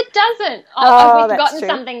does it doesn't? We've forgotten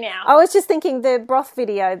something now. I was just thinking the broth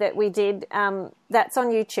video that we did, that's on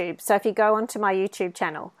YouTube. So if you go onto my YouTube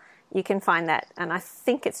channel, you can find that. And I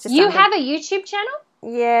think it's just... You have a YouTube channel?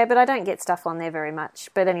 Yeah, but I don't get stuff on there very much.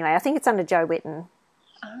 But anyway, I think it's under Joe Whitten.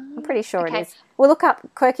 I'm pretty sure it is. Well, look up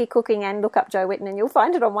Quirky Cooking and look up Joe Whitten, and you'll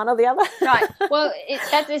find it on one or the other. Right. Well, is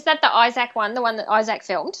that the Isaac one, the one that Isaac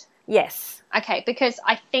filmed? Yes. Okay, because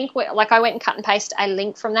I think I went and cut and pasted a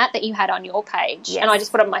link from that you had on your page, and I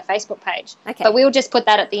just put it on my Facebook page. Okay. But we'll just put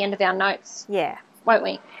that at the end of our notes. Yeah. Won't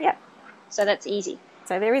we? Yep. So that's easy.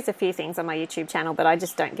 So there is a few things on my YouTube channel, but I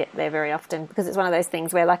just don't get there very often because it's one of those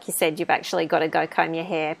things where, like you said, you've actually got to go comb your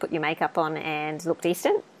hair, put your makeup on, and look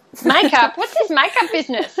decent. Makeup? What's this makeup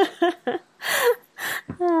business?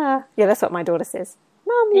 Yeah, that's what my daughter says.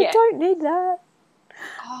 Mum, you don't need that.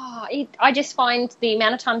 Oh, I just find the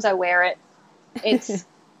amount of times I wear it,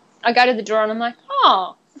 I go to the drawer and I'm like,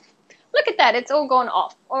 oh, look at that. It's all gone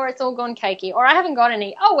off, or it's all gone cakey, or I haven't got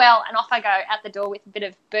any. Oh, well, and off I go out the door with a bit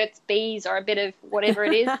of Burt's Bees or a bit of whatever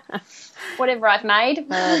it is, whatever I've made.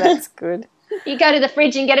 Oh, that's good. You go to the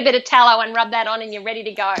fridge and get a bit of tallow and rub that on and you're ready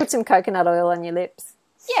to go. Put some coconut oil on your lips.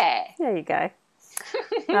 Yeah. There you go.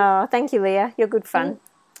 Oh, thank you, Leah. You're good fun.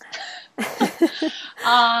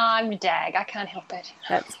 I'm dag. I can't help it.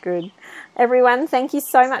 That's good. Everyone, thank you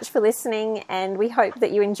so much for listening, and we hope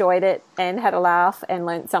that you enjoyed it and had a laugh and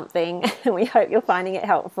learnt something. We hope you're finding it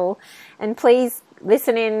helpful. And please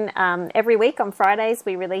listen in every week on Fridays.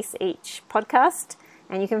 We release each podcast,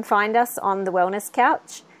 and you can find us on The Wellness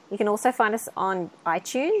Couch. You can also find us on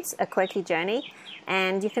iTunes, A Quirky Journey,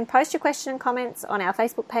 and you can post your questions and comments on our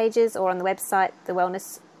Facebook pages or on the website,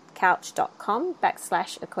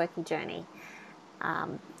 thewellnesscouch.com/A Quirky Journey. I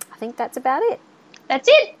think that's about it. That's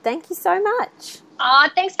it. Thank you so much.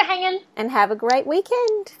 Thanks for hanging. And have a great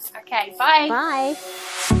weekend. Okay, bye. Bye.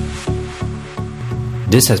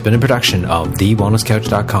 This has been a production of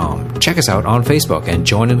TheWellnessCouch.com. Check us out on Facebook and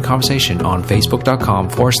join in the conversation on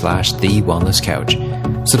Facebook.com/The Wellness Couch.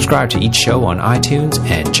 Subscribe to each show on iTunes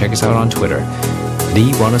and check us out on Twitter.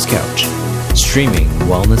 The Wellness Couch, streaming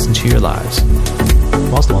wellness into your lives.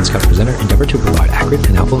 Whilst the Wellness Couch presenter endeavor to provide accurate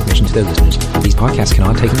and helpful information to their listeners, these podcasts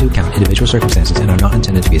cannot take into account individual circumstances and are not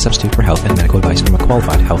intended to be a substitute for health and medical advice from a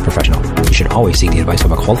qualified health professional. You should always seek the advice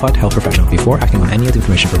of a qualified health professional before acting on any of the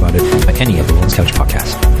information provided by any of the Wellness Couch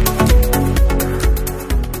podcasts.